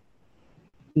Jacobs?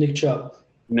 Nick Chubb.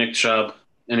 Nick Chubb,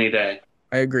 any day.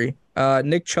 I agree.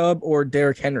 Nick Chubb or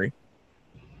Derrick Henry?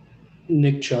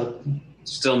 Nick Chubb.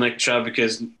 Still Nick Chubb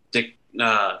because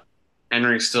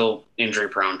Henry's still injury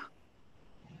prone.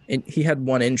 And he had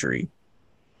one injury.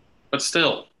 But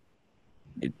still.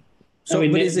 So, I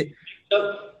mean, but is it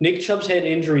Nick Chubb's had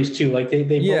injuries too? Like they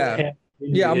both had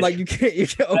injury I'm like, you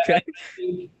can't okay.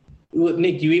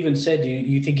 Nick, you even said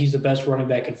you think he's the best running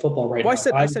back in football right now. I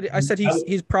said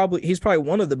he's probably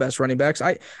one of the best running backs.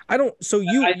 I don't. So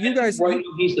you guys,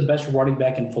 he's the best running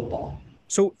back in football.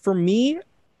 So for me,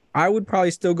 I would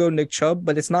probably still go Nick Chubb,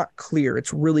 but it's not clear.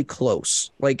 It's really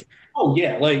close. Like, oh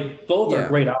yeah, like both are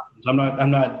great options. I'm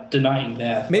not denying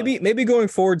that. Maybe going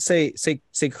forward, say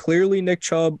clearly Nick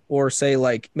Chubb, or say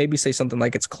something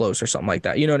like it's close or something like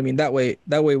that. You know what I mean? That way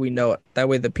we know it. That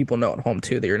way the people know at home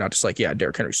too that you're not just like, yeah,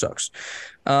 Derrick Henry sucks.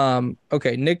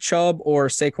 Okay, Nick Chubb or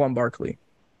Saquon Barkley?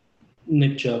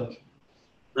 Nick Chubb.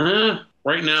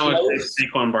 Right now it's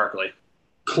Saquon Barkley.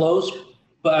 Close,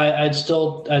 but I'd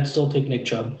still take Nick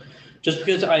Chubb, just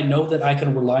because I know that I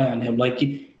can rely on him. Like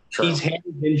he's had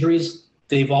injuries.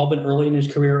 They've all been early in his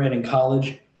career and in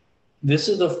college. This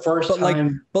is the first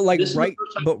time. Right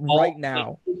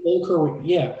now,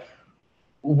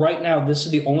 right now, this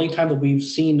is the only time that we've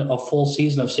seen a full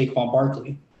season of Saquon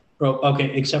Barkley. Okay,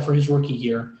 except for his rookie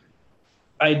year.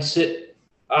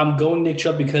 I'm going Nick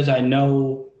Chubb because I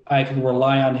know I can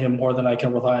rely on him more than I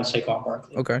can rely on Saquon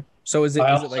Barkley. Okay, so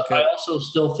I also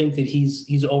still think that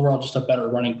he's overall just a better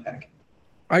running back.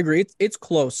 I agree. It's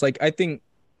close. Like I think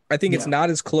it's not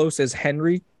as close as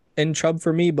Henry and Chubb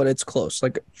for me, but it's close.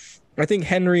 Like I think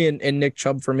Henry and Nick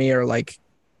Chubb for me are like,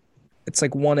 it's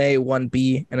like 1A,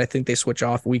 1B, and I think they switch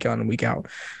off week on and week out.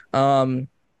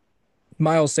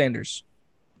 Miles Sanders.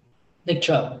 Nick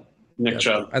Chubb.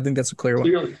 Chubb. I think that's a clear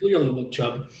one. Clearly Nick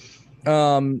Chubb.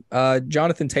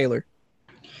 Jonathan Taylor.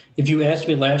 If you asked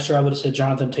me last year, I would have said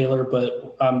Jonathan Taylor,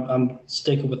 but I'm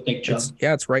sticking with Nick Chubb.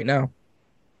 It's right now.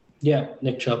 Yeah,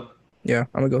 Nick Chubb. Yeah,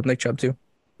 I'm going to go with Nick Chubb too.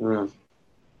 Mm.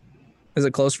 Is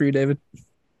it close for you, David?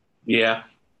 Yeah.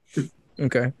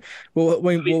 Okay. Well, who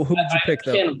would you pick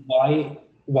though? I understand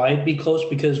why it'd be close,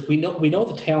 because we know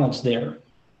the talent's there.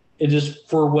 It just,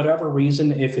 for whatever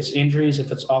reason, if it's injuries,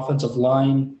 if it's offensive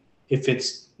line, if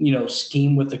it's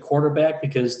scheme with the quarterback,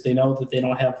 because they know that they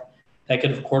don't have that good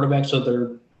of a quarterback, so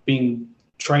they're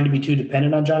trying to be too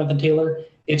dependent on Jonathan Taylor.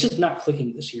 It's just not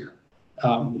clicking this year.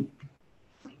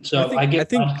 So I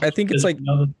think it's like.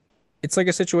 It's like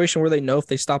a situation where they know if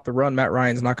they stop the run, Matt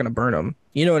Ryan's not going to burn them.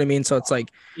 You know what I mean? So it's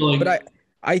like, but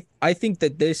I think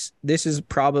that this is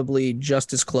probably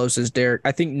just as close as Derek.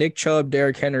 I think Nick Chubb,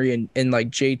 Derrick Henry, and like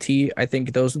JT, I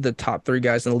think those are the top 3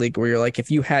 guys in the league where you're like,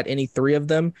 if you had any 3 of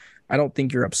them, I don't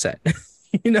think you're upset.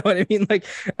 You know what I mean? Like,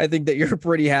 I think that you're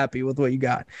pretty happy with what you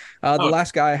got. The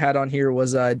last guy I had on here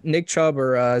was Nick Chubb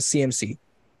or CMC.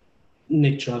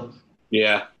 Nick Chubb.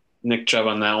 Yeah, Nick Chubb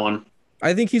on that one.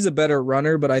 I think he's a better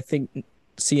runner, but I think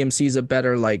CMC is a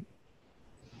better like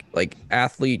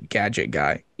athlete gadget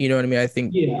guy. You know what I mean? I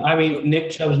think. Yeah, I mean Nick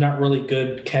Chubb is not really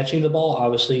good catching the ball.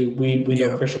 Obviously, we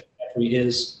know Christian McCaffrey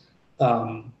is,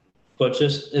 but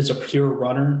just as a pure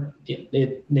runner,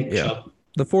 Nick Chubb.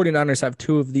 The 49ers have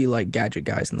 2 of the like gadget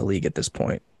guys in the league at this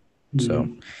point. So,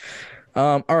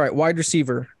 all right, wide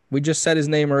receiver. We just said his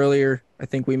name earlier. I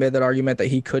think we made that argument that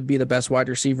he could be the best wide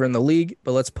receiver in the league,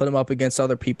 but let's put him up against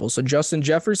other people. So Justin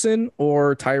Jefferson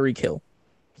or Tyreek Hill?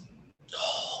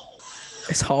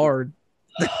 It's hard.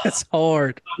 That's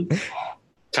hard.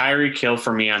 Tyreek Hill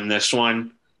for me on this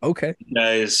one. Okay.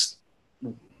 Because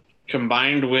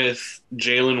combined with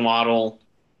Jalen Waddle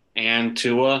and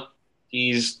Tua,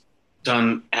 he's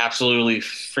done absolutely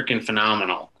freaking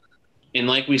phenomenal. And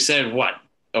like we said,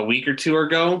 a week or two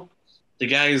ago, the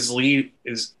guy's lead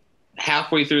is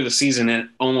halfway through the season at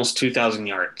almost 2,000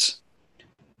 yards.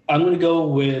 I'm going to go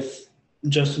with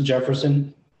Justin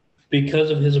Jefferson because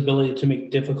of his ability to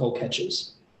make difficult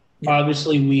catches. Yeah.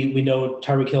 Obviously, we know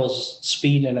Tyreek Hill's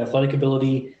speed and athletic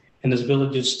ability and his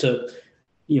ability just to,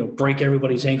 break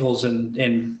everybody's ankles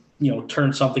and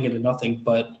turn something into nothing.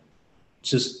 But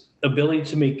just ability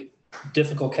to make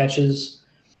difficult catches.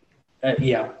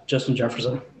 Justin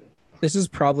Jefferson. This is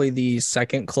probably the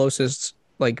second closest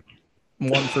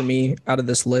one for me out of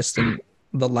this list, and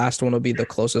the last one will be the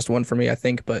closest one for me, I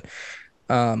think. But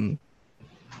I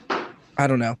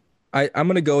don't know. I'm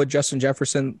gonna go with Justin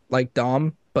Jefferson like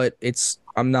Dom, but it's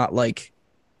not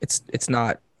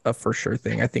a for sure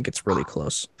thing. I think it's really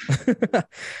close.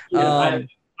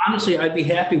 Honestly, I'd be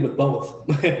happy with both.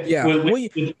 Yeah.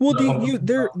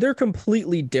 They're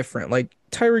completely different. Like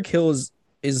Tyreek Hill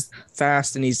is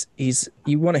fast and he's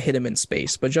you want to hit him in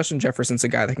space, but Justin Jefferson's a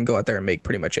guy that can go out there and make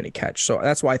pretty much any catch. So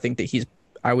that's why I think that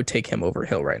I would take him over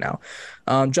Hill right now.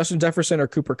 Justin Jefferson or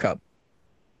Cooper Kupp?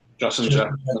 Justin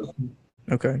Jefferson.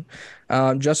 Okay.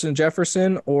 Justin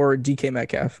Jefferson or DK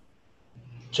Metcalf?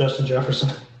 Justin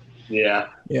Jefferson. Yeah.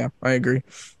 Yeah, I agree.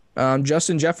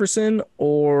 Justin Jefferson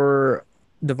or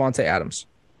Devontae Adams?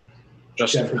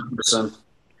 Justin Jefferson.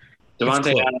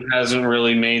 Devontae Adams hasn't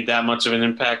really made that much of an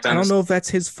impact on I don't know if that's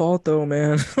his fault though,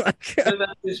 man. Whether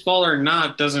that's his fault or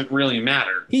not doesn't really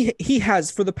matter. He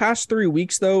has for the past 3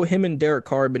 weeks though, him and Derek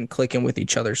Carr have been clicking with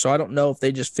each other. So I don't know if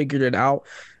they just figured it out.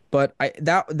 But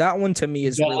that one to me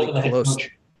is really close.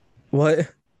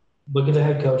 What? Look at the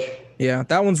head coach. Yeah,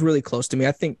 that one's really close to me.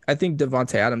 I think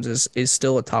Devontae Adams is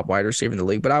still a top wide receiver in the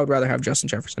league, but I would rather have Justin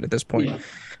Jefferson at this point.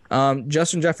 Yeah.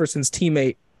 Justin Jefferson's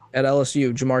teammate at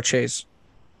LSU, Ja'Marr Chase.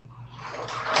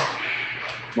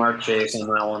 Mark Chase on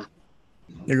that one.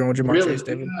 You're going with Ja'Marr Chase,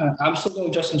 David? Yeah, I'm still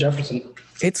going Justin Jefferson.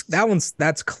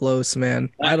 That's close, man.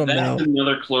 I don't know. That's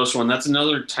another close one. That's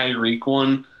another Tyreek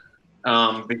one,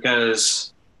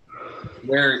 because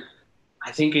I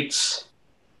think it's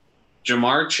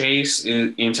Ja'Marr Chase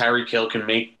and Tyreek Hill can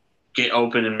get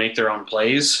open and make their own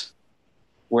plays.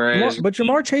 Whereas, but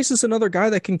Ja'Marr Chase is another guy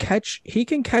that can catch. He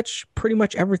can catch pretty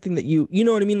much everything that you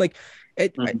know what I mean. Like,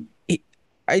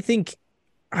 I think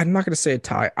I'm not going to say a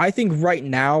tie. I think right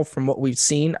now, from what we've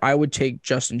seen, I would take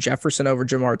Justin Jefferson over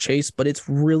Ja'Marr Chase, but it's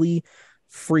really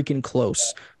freaking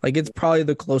close. Like, it's probably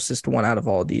the closest one out of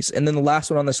all of these. And then the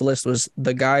last one on this list was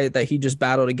the guy that he just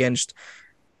battled against,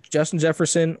 Justin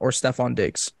Jefferson or Stephon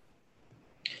Diggs.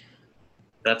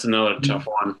 That's another tough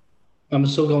one. I'm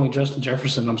still going Justin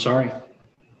Jefferson. I'm sorry.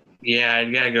 Yeah,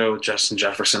 I gotta go with Justin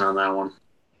Jefferson on that one.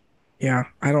 Yeah,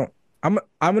 I'm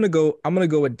gonna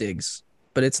go with Diggs,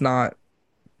 but it's not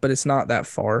that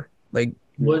far. Like,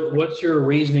 what's your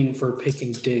reasoning for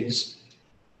picking Diggs,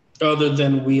 other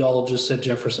than we all just said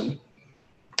Jefferson?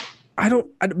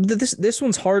 This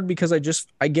one's hard because I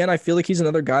feel like he's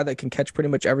another guy that can catch pretty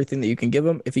much everything that you can give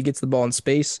him. If he gets the ball in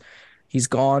space, he's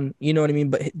gone. You know what I mean?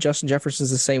 But Justin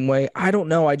Jefferson's the same way. I don't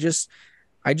know. I just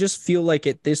feel like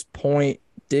at this point,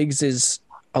 Diggs is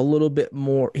a little bit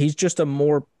more. He's just a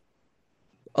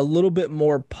little bit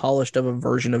more polished of a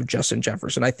version of Justin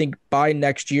Jefferson. I think by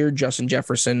next year, Justin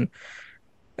Jefferson,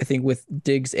 I think with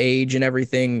Diggs' age and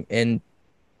everything and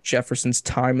Jefferson's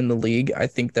time in the league, I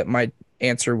think that my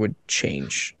answer would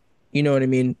change. You know what I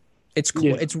mean? It's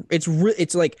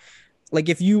like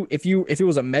if it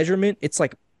was a measurement, it's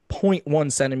like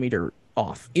 0.1 centimeter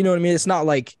off. You know what I mean? It's not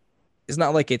like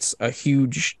it's a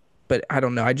huge, but I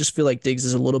don't know. I just feel like Diggs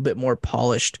is a little bit more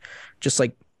polished, just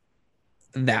like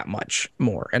that much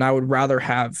more. And I would rather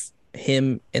have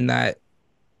him in that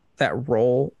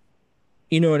role.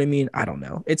 You know what I mean? I don't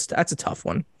know. That's a tough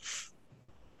one.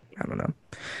 I don't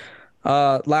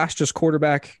know. Last, just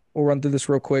quarterback. We'll run through this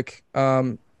real quick.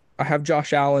 I have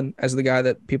Josh Allen as the guy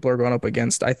that people are going up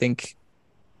against. I think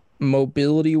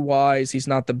mobility wise, he's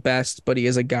not the best, but he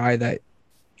is a guy that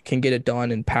can get it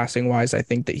done. And passing wise, I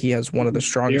think that he has one of the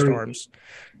strongest arms.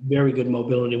 Very good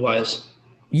mobility wise.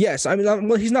 Yes, I mean,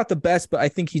 well, he's not the best, but I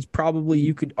think he's probably,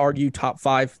 you could argue, top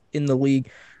 5 in the league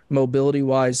mobility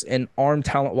wise and arm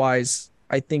talent wise.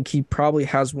 I think he probably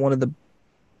has one of the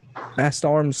best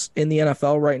arms in the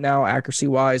NFL right now, accuracy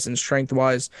wise and strength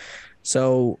wise.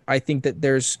 So I think that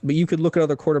but you could look at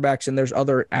other quarterbacks and there's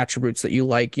other attributes that you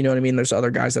like. You know what I mean? There's other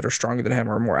guys that are stronger than him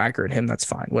or more accurate than him. That's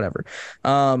fine. Whatever.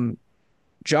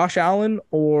 Josh Allen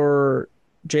or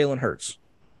Jalen Hurts?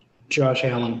 Josh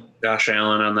Allen. Josh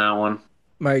Allen on that one.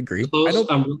 I agree.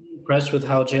 I'm really impressed with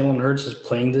how Jalen Hurts is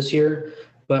playing this year,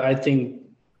 but I think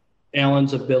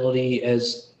Allen's ability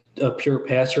as a pure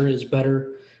passer is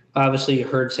better. Obviously,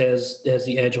 Hurts has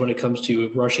the edge when it comes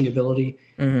to rushing ability,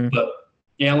 but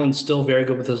Allen's still very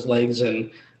good with his legs.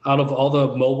 And out of all the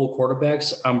mobile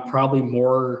quarterbacks, I'm probably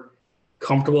more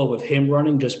comfortable with him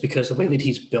running just because of the way that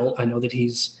he's built. I know that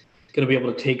he's going to be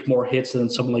able to take more hits than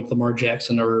someone like Lamar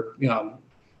Jackson or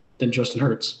than Justin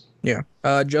Hurts. Yeah.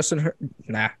 Justin Hurts.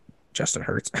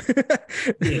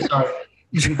 Yeah, sorry.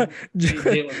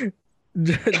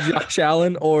 Josh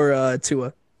Allen or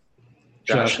Tua?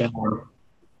 Josh Allen.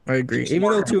 I agree.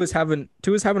 Even though Tua's having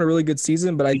a really good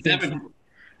season, but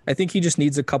I think he just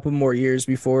needs a couple more years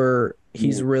before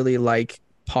he's really like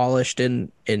polished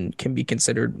and can be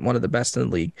considered one of the best in the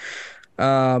league.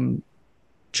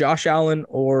 Josh Allen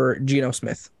or Geno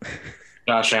Smith?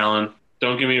 Josh Allen.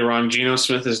 Don't get me wrong. Geno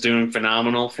Smith is doing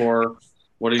phenomenal for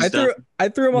what he's done. I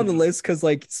threw him on the list because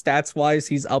like stats wise,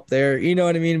 he's up there. You know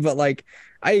what I mean? But like,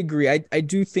 I agree. I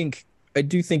do think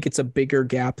it's a bigger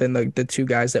gap than the two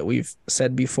guys that we've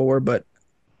said before, but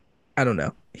I don't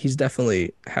know. He's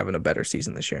definitely having a better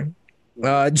season this year.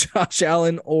 Josh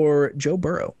Allen or Joe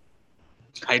Burrow?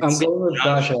 I'm going with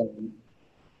Josh Allen.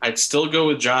 I'd still go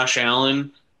with Josh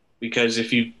Allen because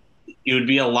it would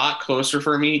be a lot closer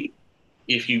for me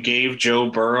if you gave Joe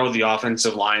Burrow the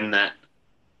offensive line that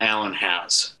Allen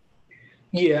has.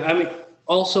 Yeah, I mean,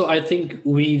 also I think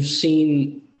we've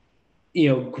seen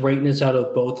greatness out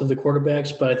of both of the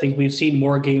quarterbacks, but I think we've seen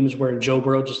more games where Joe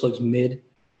Burrow just looks mid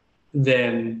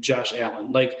than Josh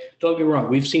Allen. Like, don't get me wrong,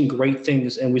 we've seen great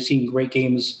things and we've seen great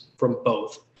games from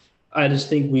both. I just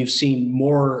think we've seen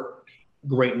more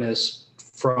greatness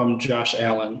from Josh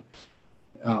Allen.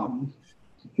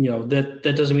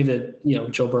 That doesn't mean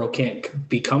that Joe Burrow can't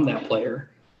become that player.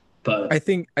 But I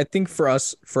think for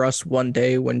us one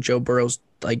day when Joe Burrow's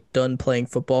like done playing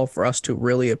football, for us to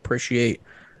really appreciate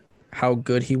how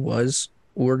good he was,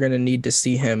 we're gonna need to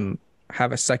see him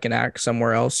have a second act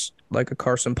somewhere else, like a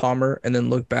Carson Palmer, and then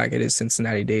look back at his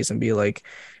Cincinnati days and be like,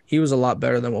 he was a lot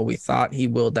better than what we thought. He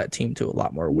willed that team to a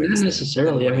lot more wins. Not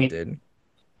necessarily. I mean,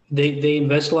 they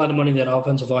invest a lot of money in that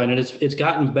offensive line, and it's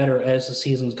gotten better as the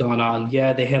season's gone on.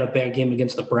 Yeah, they had a bad game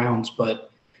against the Browns,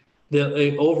 but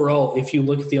overall, if you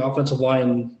look at the offensive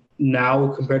line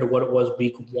now compared to what it was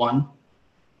week one,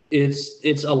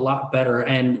 it's a lot better.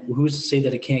 And who's to say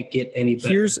that it can't get any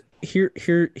better?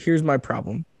 Here's my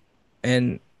problem,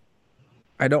 and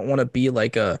I don't want to be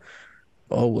like it's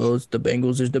the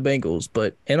Bengals is the Bengals,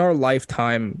 but in our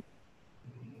lifetime,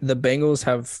 the Bengals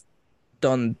have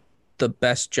done the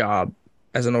best job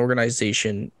as an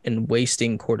organization in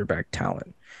wasting quarterback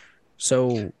talent.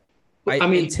 So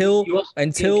until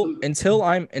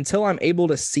I'm able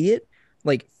to see it,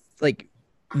 like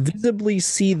visibly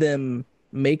see them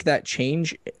make that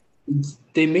change.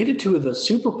 They made it to the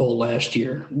Super Bowl last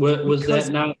year.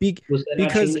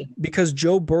 Because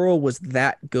Joe Burrow was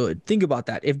that good. Think about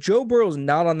that. If Joe Burrow's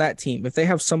not on that team, if they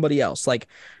have somebody else, like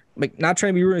not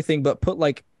trying to be rude or anything, but put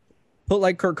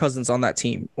Kirk Cousins on that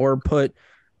team, or put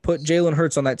Jalen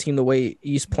Hurts on that team the way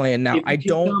he's playing now. If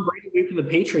Tom Brady away from the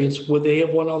Patriots, would they have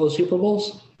won all the Super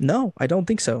Bowls? No, I don't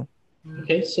think so.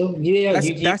 Okay, so yeah,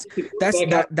 that's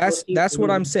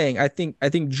what I'm saying. I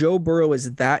think Joe Burrow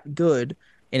is that good,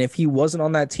 and if he wasn't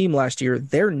on that team last year,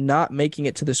 they're not making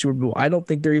it to the Super Bowl. I don't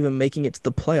think they're even making it to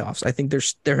the playoffs. I think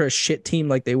they're a shit team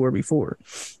like they were before.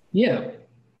 Yeah,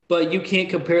 but you can't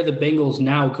compare the Bengals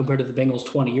now compared to the Bengals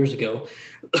 20 years ago.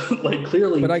 Like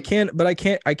clearly, but I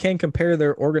can compare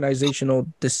their organizational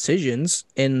decisions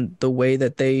in the way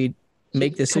that they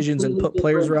make decisions and put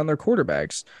players around their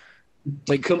quarterbacks.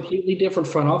 Like completely different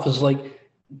front office. Like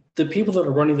the people that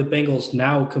are running the Bengals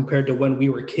now compared to when we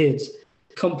were kids,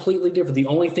 completely different. The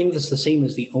only thing that's the same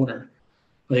is the owner.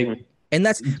 Like, and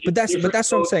that's what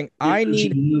I'm saying. I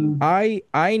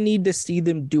need to see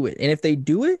them do it. And if they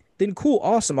do it, then cool,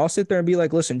 awesome. I'll sit there and be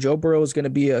like, listen, Joe Burrow is going to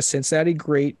be a Cincinnati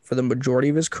great for the majority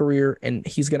of his career, and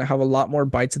he's going to have a lot more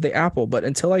bites at the apple. But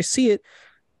until I see it,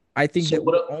 I think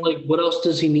what else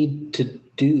does he need to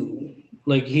do?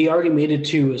 Like, he already made it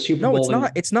to a Super Bowl. No,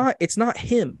 it's not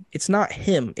him. It's not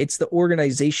him. It's the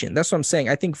organization. That's what I'm saying.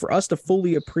 I think for us to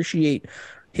fully appreciate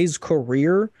his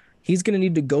career, he's going to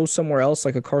need to go somewhere else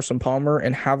like a Carson Palmer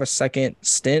and have a second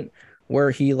stint where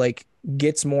he like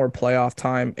gets more playoff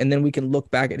time, and then we can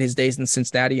look back at his days in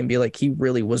Cincinnati and be like, he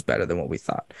really was better than what we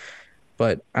thought.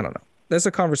 But I don't know. That's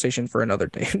a conversation for another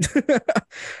day.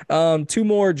 Two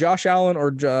more, Josh Allen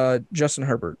or Justin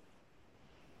Herbert?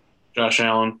 Josh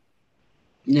Allen.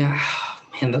 Yeah,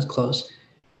 man, that's close.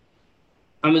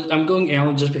 I'm going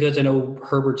Allen just because I know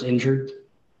Herbert's injured.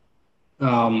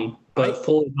 But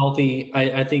fully healthy,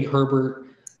 I think Herbert,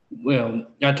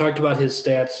 I talked about his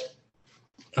stats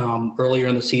earlier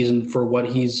in the season for what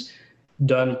he's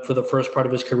done for the first part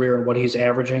of his career and what he's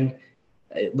averaging.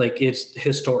 Like, it's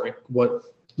historic what,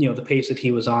 the pace that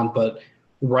he was on. But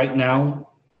right now,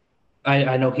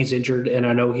 I know he's injured and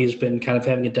I know he's been kind of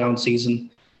having a down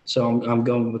season. So I'm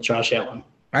going with Josh Allen.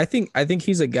 I think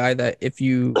he's a guy that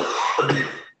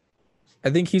I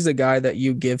think he's a guy that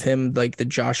you give him like the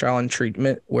Josh Allen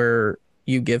treatment where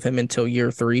you give him until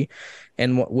year 3.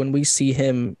 And when we see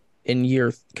him in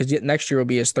because next year will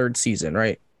be his 3rd season,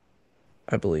 right?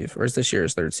 I believe. Or is this year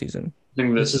his 3rd season? I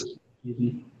think this is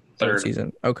third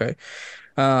season. Okay.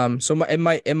 So it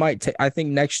might take, I think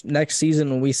next season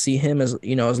when we see him, as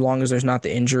as long as there's not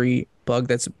the injury bug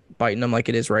that's biting him like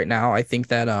it is right now, I think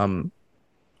that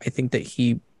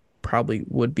he probably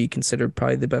would be considered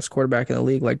probably the best quarterback in the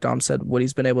league. Like Dom said, what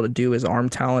he's been able to do, his arm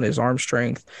talent, his arm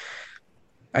strength.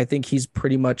 I think he's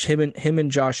pretty much him and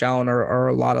Josh Allen are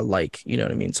a lot alike. You know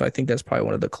what I mean? So I think that's probably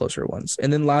one of the closer ones.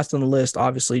 And then last on the list,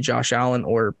 obviously Josh Allen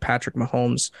or Patrick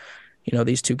Mahomes.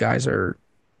 These two guys are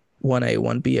 1A,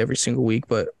 1B every single week.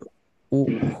 But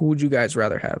who would you guys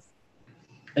rather have?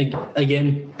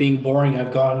 Again, being boring,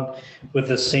 I've gone with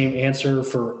the same answer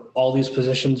for all these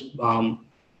positions.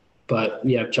 But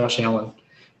yeah, Josh Allen.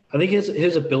 I think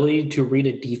his ability to read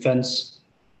a defense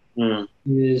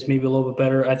is maybe a little bit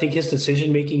better. I think his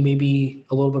decision making may be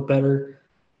a little bit better.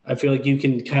 I feel like you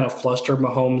can kind of fluster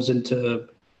Mahomes into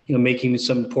making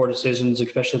some poor decisions,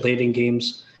 especially late in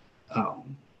games.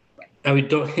 I mean,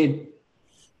 don't get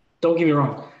me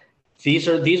wrong. These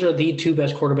are the two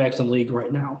best quarterbacks in the league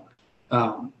right now.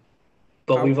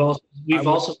 But we've also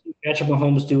seen Patrick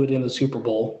Mahomes do it in the Super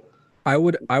Bowl. I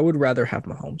would rather have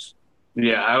Mahomes.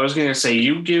 Yeah, I was gonna say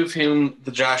you give him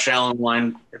the Josh Allen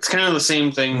line. It's kind of the same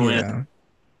thing with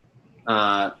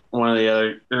one of the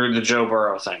other, or the Joe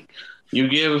Burrow thing. You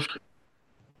give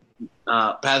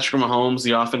Patrick Mahomes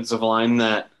the offensive line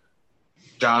that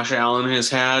Josh Allen has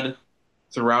had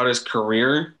throughout his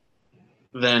career,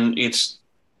 then it's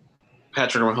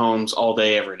Patrick Mahomes all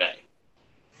day, every day.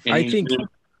 And I think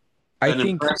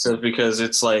impressive because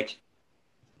it's like,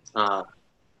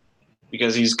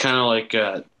 because he's kind of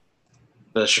like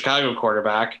the Chicago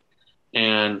quarterback,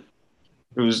 and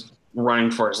who's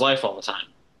running for his life all the time.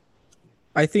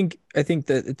 I think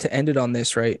that to end it on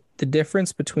this, right, the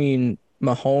difference between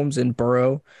Mahomes and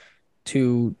Burrow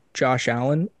to Josh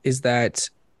Allen is that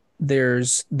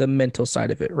there's the mental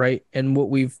side of it, right? And what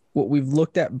we've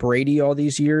looked at Brady all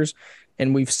these years,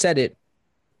 and we've said it,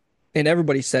 and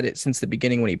everybody said it since the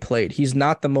beginning when he played. He's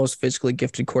not the most physically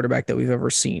gifted quarterback that we've ever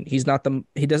seen. He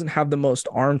doesn't have the most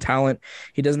arm talent.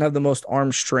 He doesn't have the most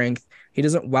arm strength. He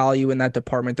doesn't wow you in that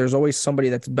department. There's always somebody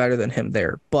that's better than him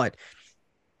there. But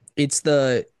it's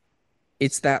that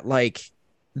like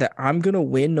that I'm going to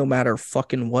win no matter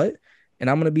fucking what. And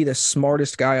I'm going to be the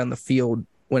smartest guy on the field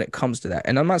when it comes to that.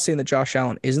 And I'm not saying that Josh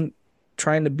Allen isn't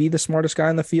trying to be the smartest guy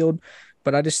on the field,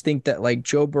 but I just think that like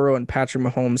Joe Burrow and Patrick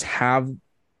Mahomes have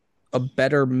a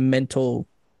better mental,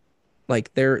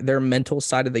 like their mental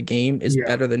side of the game is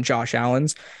better than Josh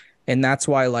Allen's. And that's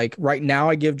why, like, right now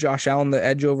I give Josh Allen the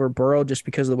edge over Burrow just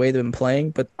because of the way they've been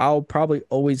playing, but I'll probably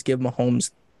always give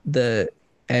Mahomes the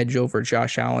edge over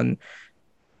Josh Allen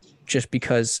just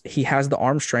because he has the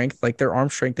arm strength. Like, their arm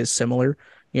strength is similar.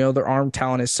 Their arm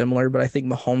talent is similar, but I think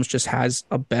Mahomes just has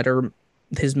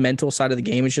his mental side of the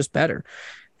game is just better.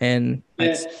 And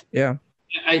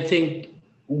I think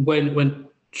when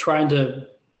trying to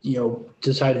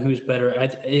decide who's better,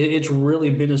 it's really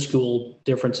minuscule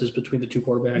differences between the two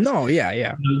quarterbacks. No,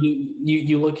 yeah.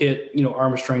 You look at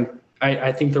arm strength.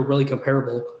 I think they're really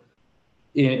comparable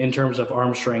in terms of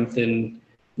arm strength, and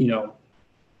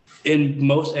in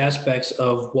most aspects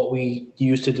of what we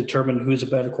use to determine who's a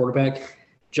better quarterback.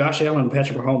 Josh Allen and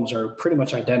Patrick Mahomes are pretty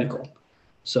much identical.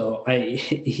 So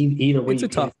either way,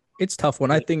 it's tough one.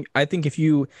 I think if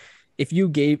you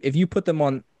put them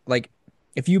on, like,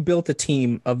 if you built a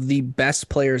team of the best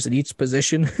players at each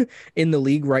position in the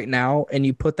league right now, and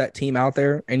you put that team out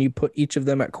there and you put each of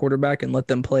them at quarterback and let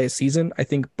them play a season, I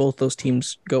think both those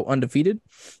teams go undefeated.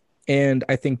 And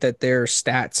I think that their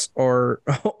stats are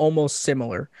almost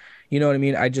similar. You know what I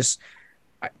mean?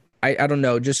 I don't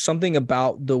know, just something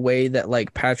about the way that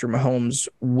like Patrick Mahomes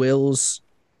wills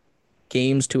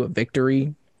games to a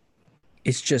victory,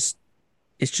 it's just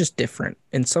different.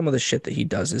 And some of the shit that he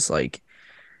does is like,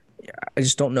 I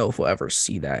just don't know if we'll ever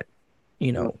see that.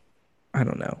 You know, I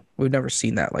don't know. We've never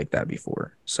seen that like that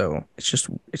before. So it's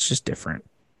just different.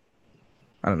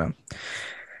 I don't know.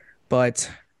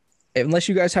 But unless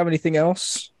you guys have anything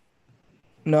else,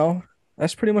 no,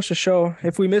 that's pretty much the show.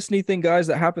 If we missed anything, guys,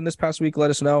 that happened this past week, let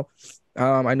us know.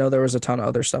 I know there was a ton of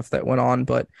other stuff that went on,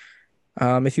 but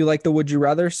if you like the Would You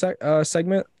Rather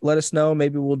segment, let us know.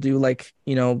 Maybe we'll do like,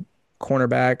 you know,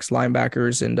 cornerbacks,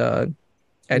 linebackers, and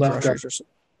edge rushers,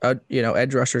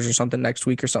 edge rushers or something next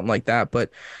week or something like that. But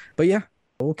yeah,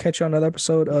 we'll catch you on another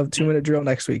episode of 2 Minute Drill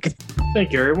next week.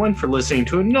 Thank you, everyone, for listening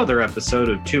to another episode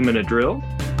of 2 Minute Drill.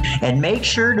 And make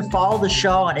sure to follow the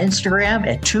show on Instagram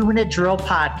at 2 Minute Drill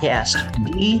Podcast,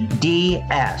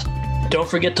 DDS. Don't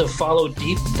forget to follow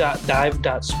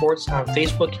deep.dive.sports on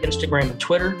Facebook, Instagram, and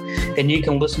Twitter. And you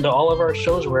can listen to all of our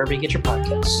shows wherever you get your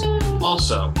podcasts.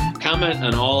 Also, comment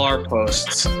on all our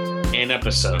posts and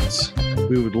episodes.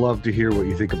 We would love to hear what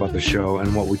you think about the show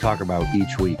and what we talk about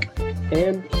each week.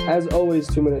 And as always,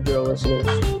 2 Minute Drill listeners,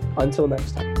 until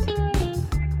next time.